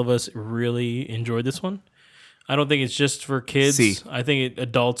sure all of us really enjoyed this one. I don't think it's just for kids. See. I think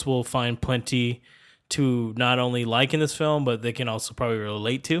adults will find plenty to not only like in this film, but they can also probably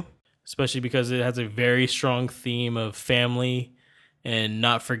relate to, especially because it has a very strong theme of family and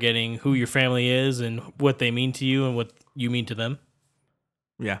not forgetting who your family is and what they mean to you and what you mean to them.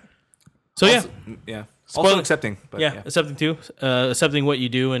 Yeah. So Also, yeah. Spoiler- Also accepting. But yeah, accepting too, accepting what you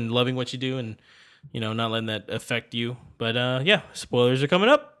do and loving what you do, and not letting that affect you. But yeah, spoilers are coming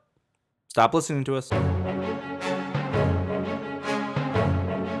up. Stop listening to us.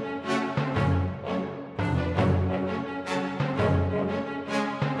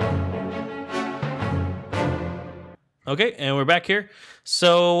 Okay, and we're back here.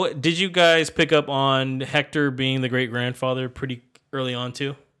 So, did you guys pick up on Hector being the great grandfather pretty early on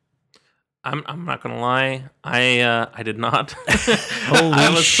too? I'm not gonna lie, I did not. Holy I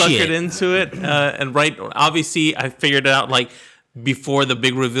was shit. suckered into it, and obviously I figured it out like before the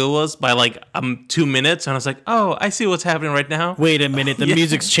big reveal was by like 2 minutes, and I was like, oh, I see what's happening right now. Wait a minute, the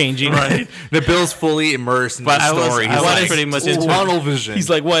music's changing. Right, Nabil's fully immersed in but the story. I He's was like, pretty much into it. tunnel vision. He's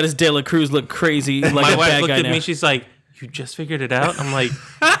like, why does De La Cruz look crazy like My a wife bad looked guy at now? me, she's like, you just figured it out? I'm like,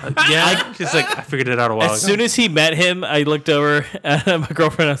 yeah. She's like, I figured it out a while ago. As soon as he met him, I looked over at my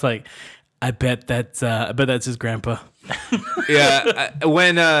girlfriend. I was like, I bet that's his grandpa. Yeah,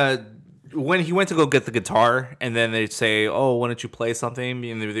 when he went to go get the guitar, and then they say, "Oh, why don't you play something?"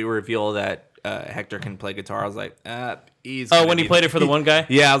 and they reveal that Hector can play guitar. I was like, he's. Oh, gonna when he be played it for the one guy.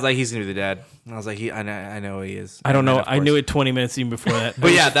 Yeah, I was like, he's gonna be the dad. And I was like, I know he is. I don't And then, know. of I knew course- it 20 minutes even before that.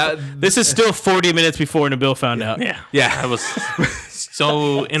 But yeah, that This is still 40 minutes before Nabil found out. I was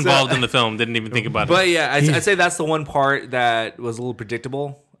so involved in the film, didn't even think about it. But yeah, I'd say that's the one part that was a little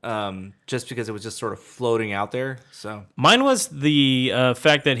predictable, just because it was just sort of floating out there. So Mine was the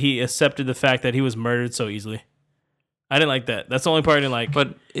fact that he accepted the fact that he was murdered so easily. I didn't like that. That's the only part I didn't like.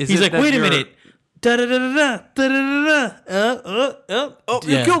 But is he's it like, that wait a you're- minute. Da da da da da da da da. Oh,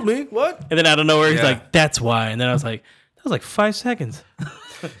 you killed me. What? And then out of nowhere, he's Yeah. like, "That's why." And then I was like, "That was like 5 seconds."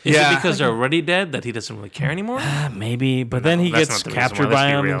 Is Yeah. it because they're already dead that he doesn't really care anymore? Maybe, but then he That's gets not the reason why. captured Let's by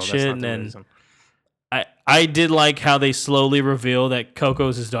be him real. and That's shit. not And the then reason. I did like how they slowly reveal that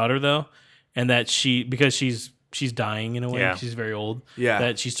Coco's his daughter though, and that because she's dying in a way. Yeah. She's very old. Yeah.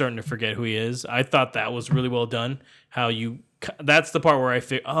 That she's starting to forget who he is. I thought that was really well done. That's the part where I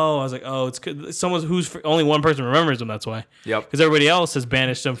was like, oh, it's someone who's only one person remembers him. That's why. Yep. Because everybody else has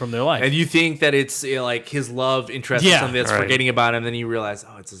banished him from their life. And you think that it's like his love interest Yeah, or something that's right. forgetting about him, then you realize,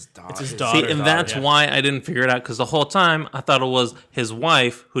 oh, it's his daughter. It's his daughter. See, and that's why I didn't figure it out, because the whole time I thought it was his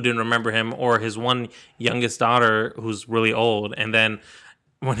wife who didn't remember him, or his one youngest daughter who's really old. And then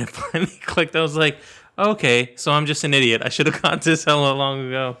when it finally clicked, I was like, okay, so I'm just an idiot. I should have caught this hella long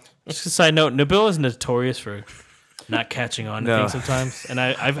ago. Just a side note, Nabil is notorious for not catching on to No. things sometimes. And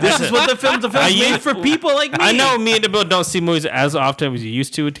I've This is what the film's made for people like me. I know me and Nabil don't see movies as often as you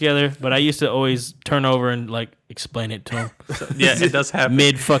used to together, but I used to always turn over and like explain it to him Yeah, it does happen.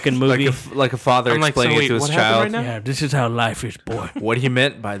 mid fucking movie. like a father I'm like, explaining so it to wait, his what happened child. right now? Yeah, this is how life is, boy. What he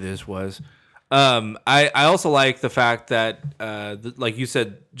meant by this was, I also like the fact that, like you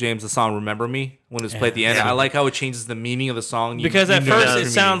said, James, the song "Remember Me" when it's played at the end. I like how it changes the meaning of the song. Because You at know first the it meaning.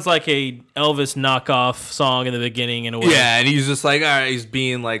 sounds like a Elvis knockoff song in the beginning in a way. Yeah, and he's just like, all right, he's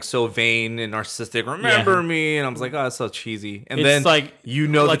being like so vain and narcissistic. Remember Yeah. me, and I was like, oh, that's so cheesy. And It's then like the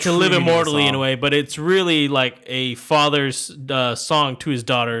to true live meaning of the immortally in a song. way, but it's really like a father's song to his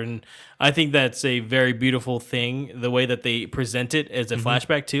daughter, and I think that's a very beautiful thing. The way that they present it as a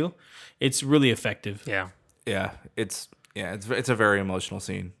flashback too, it's really effective. Yeah. Yeah, it's a very emotional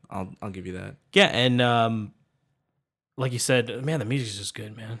scene. I'll give you that. Yeah, and like you said, man, the music's just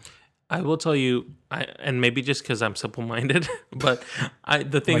good, man. I will tell you, and maybe just because I'm simple-minded, but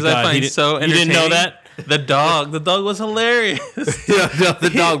the things God, I find so you didn't know entertaining- that? The dog was hilarious.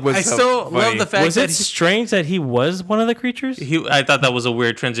 The dog was. I so so funny. love the fact Was that it strange that he was one of the creatures? I thought that was a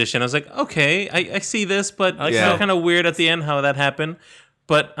weird transition. I was like, okay, I see this, but like it's how- kind of weird at the end how that happened.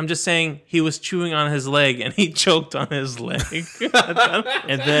 But I'm just saying he was chewing on his leg and he choked on his leg.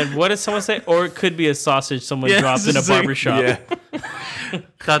 And then what did someone say? Or it could be a sausage someone dropped in a it's like- barbershop. Yeah.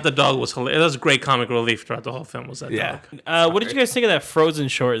 Thought the dog was hilarious. That was great comic relief throughout the whole film. Was that dog? What did you guys think of that Frozen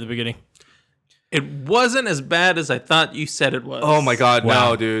short at the beginning? It wasn't as bad as I thought you said it was. Oh my God,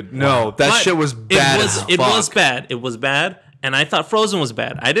 no, dude, no, that shit was bad. It was bad. It was bad, and I thought Frozen was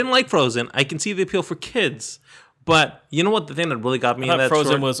bad. I didn't like Frozen. I can see the appeal for kids, but you know what? The thing that really got me I in thought that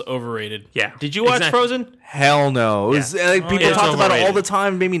Frozen short, was overrated. Yeah. Did you watch Exactly. Frozen? Hell no. It was, like, people yeah. talked It's about it all overrated. the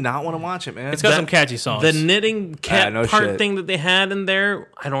time. Made me not want to watch it, man. It's got some catchy songs. the knitting cat no part shit. thing that they had in there,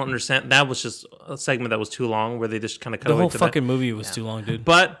 I don't understand. That was just a segment that was too long, where they just kind of cut the away whole to fucking movie was too long, dude. that.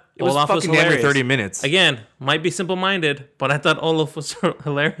 But it was Olaf was fucking damn near hilarious. 30 minutes. Again, might be simple-minded, but I thought Olaf was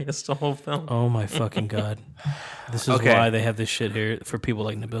hilarious the whole film. Oh my fucking God. This is Okay. why they have this shit here for people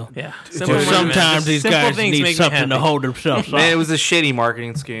like Nabil. Yeah. Dude, Simple-minded, man. sometimes Just these simple guys things need make me something to happy. hold themselves Man, it up. was a shitty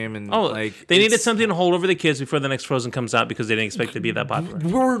marketing scheme, and Oh, like they needed it's- something to hold over the kids before the next Frozen comes out because they didn't expect it to be that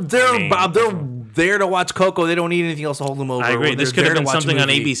popular. They're there to watch Coco. They don't need anything else to hold them over. I agree. This They're could have there to been watch a something on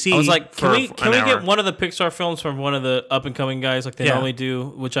movie. ABC. I was like, can for we an hour. get one of the Pixar films from one of the up and coming guys like they Yeah. normally do,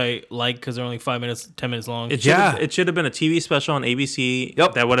 which I like because they're only 5 minutes, 10 minutes long. It should have been a TV special on ABC.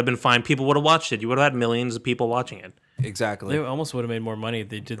 Yep. That would have been fine. People would have watched it. You would have had millions of people watching it. Exactly. They almost would have made more money if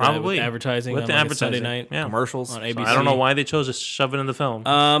they did that Probably with advertising with on the like a advertising. Sunday night Yeah. Commercials. on I ABC. I don't know why they chose to shove it in the film.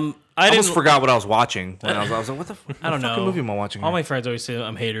 I almost didn't. forgot what I was watching. When I was like, what the I don't fucking know. movie am I watching? All here? my friends always say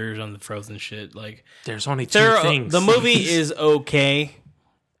I'm haters on the Frozen shit. Like There's only two there, things. the movie is okay.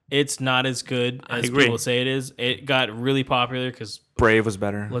 It's not as good as agree. people say it is. It got really popular because Brave was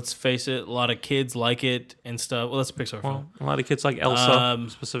better. let's face it, a lot of kids like it and stuff. Well, that's a Pixar film. Well, a lot of kids like Elsa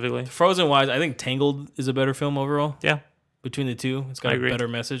specifically. Frozen wise, I think Tangled is a better film overall Yeah. between the two. It's got I a agree. better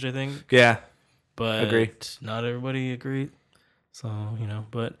message, I think. Yeah. But Agree. not everybody agreed. So,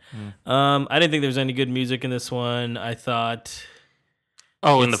 but Hmm. I didn't think there was any good music in this one. I thought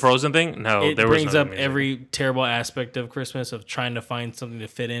Oh, in the Frozen thing? No, it there was brings no up music. every terrible aspect of Christmas of trying to find something to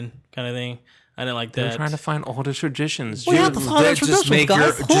fit in kind of thing. I didn't like They're that. trying to find older traditions. We have to follow the Just traditions, make your,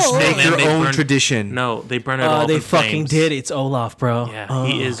 guys. just make Man, your they own burned- tradition. No, they burn it all they in fucking flames. did. It's Olaf, bro. Yeah,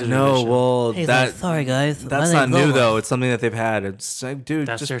 he is. a No, tradition. well, He's that like, sorry guys. that's my not name's new Olaf." though. It's something that they've had. It's like, dude,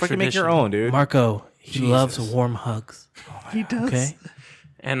 That's just their fucking make your tradition. own, dude. Marco, he loves warm hugs. He does. Okay.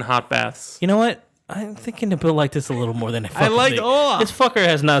 And hot baths. You know what? I'm thinking that Bill liked this a little more than I fucking liked think. Olaf. This fucker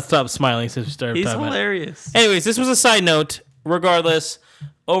has not stopped smiling since we started He's talking about it. hilarious. Anyways, this was a side note. Regardless,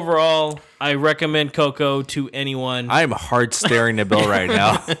 overall, I recommend Coco to anyone. I am hard staring at Bill right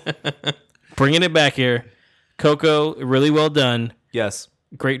now. Bringing it back here. Coco, really well done. Yes.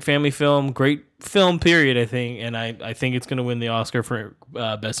 Great family film. Great film, period, I think. And I think it's going to win the Oscar for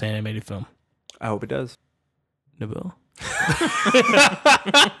Best Animated Film. I hope it does. Nabil?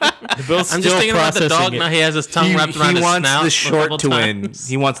 Nabil's I'm still just thinking about the processing dog. it. Now he has his tongue wrapped around his wants snout the a short couple to win. times.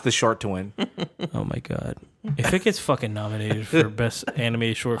 He wants the short to win. Oh my god! If it gets fucking nominated for best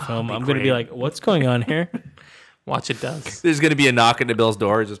animated short film, I'm gonna be great. like, "What's going on here?" Watch it does. There's gonna be a knock at the Bill's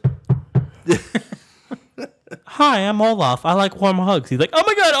door. Just Hi, I'm Olaf. I like warm hugs. He's like, "Oh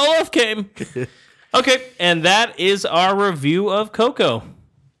my god, Olaf came." Okay, and that is our review of Coco,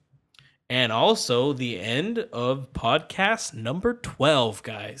 and also the end of podcast number 12,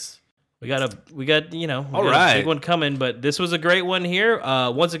 guys. We got a right. big one coming, but this was a great one here.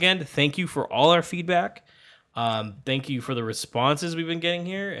 Once again, thank you for all our feedback. Thank you for the responses we've been getting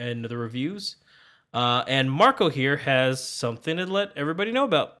here and the reviews. And Marco here has something to let everybody know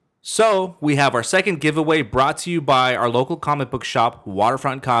about. So, we have our second giveaway brought to you by our local comic book shop,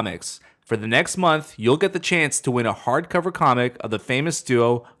 Waterfront Comics. For the next month, you'll get the chance to win a hardcover comic of the famous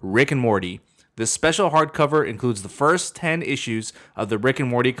duo Rick and Morty. This special hardcover includes the first 10 issues of the Rick and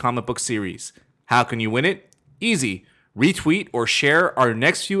Morty comic book series. How can you win it? Easy. Retweet or share our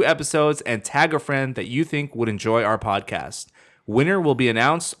next few episodes and tag a friend that you think would enjoy our podcast. Winner will be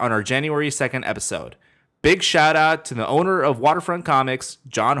announced on our January 2nd episode. Big shout out to the owner of Waterfront Comics,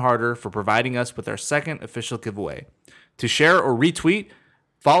 John Harder, for providing us with our second official giveaway. To share or retweet,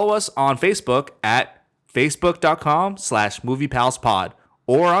 follow us on Facebook at facebook.com/moviepalspod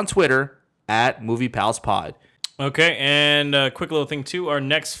or on Twitter at moviepalspod. Okay, and a quick little thing too. Our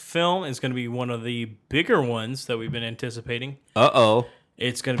next film is going to be one of the bigger ones that we've been anticipating. Uh-oh.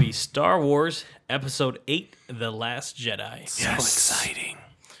 It's going to be Star Wars Episode 8, The Last Jedi. So exciting.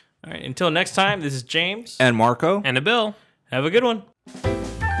 All right, until next time, this is James. And Marco? And a bill. Have a good one.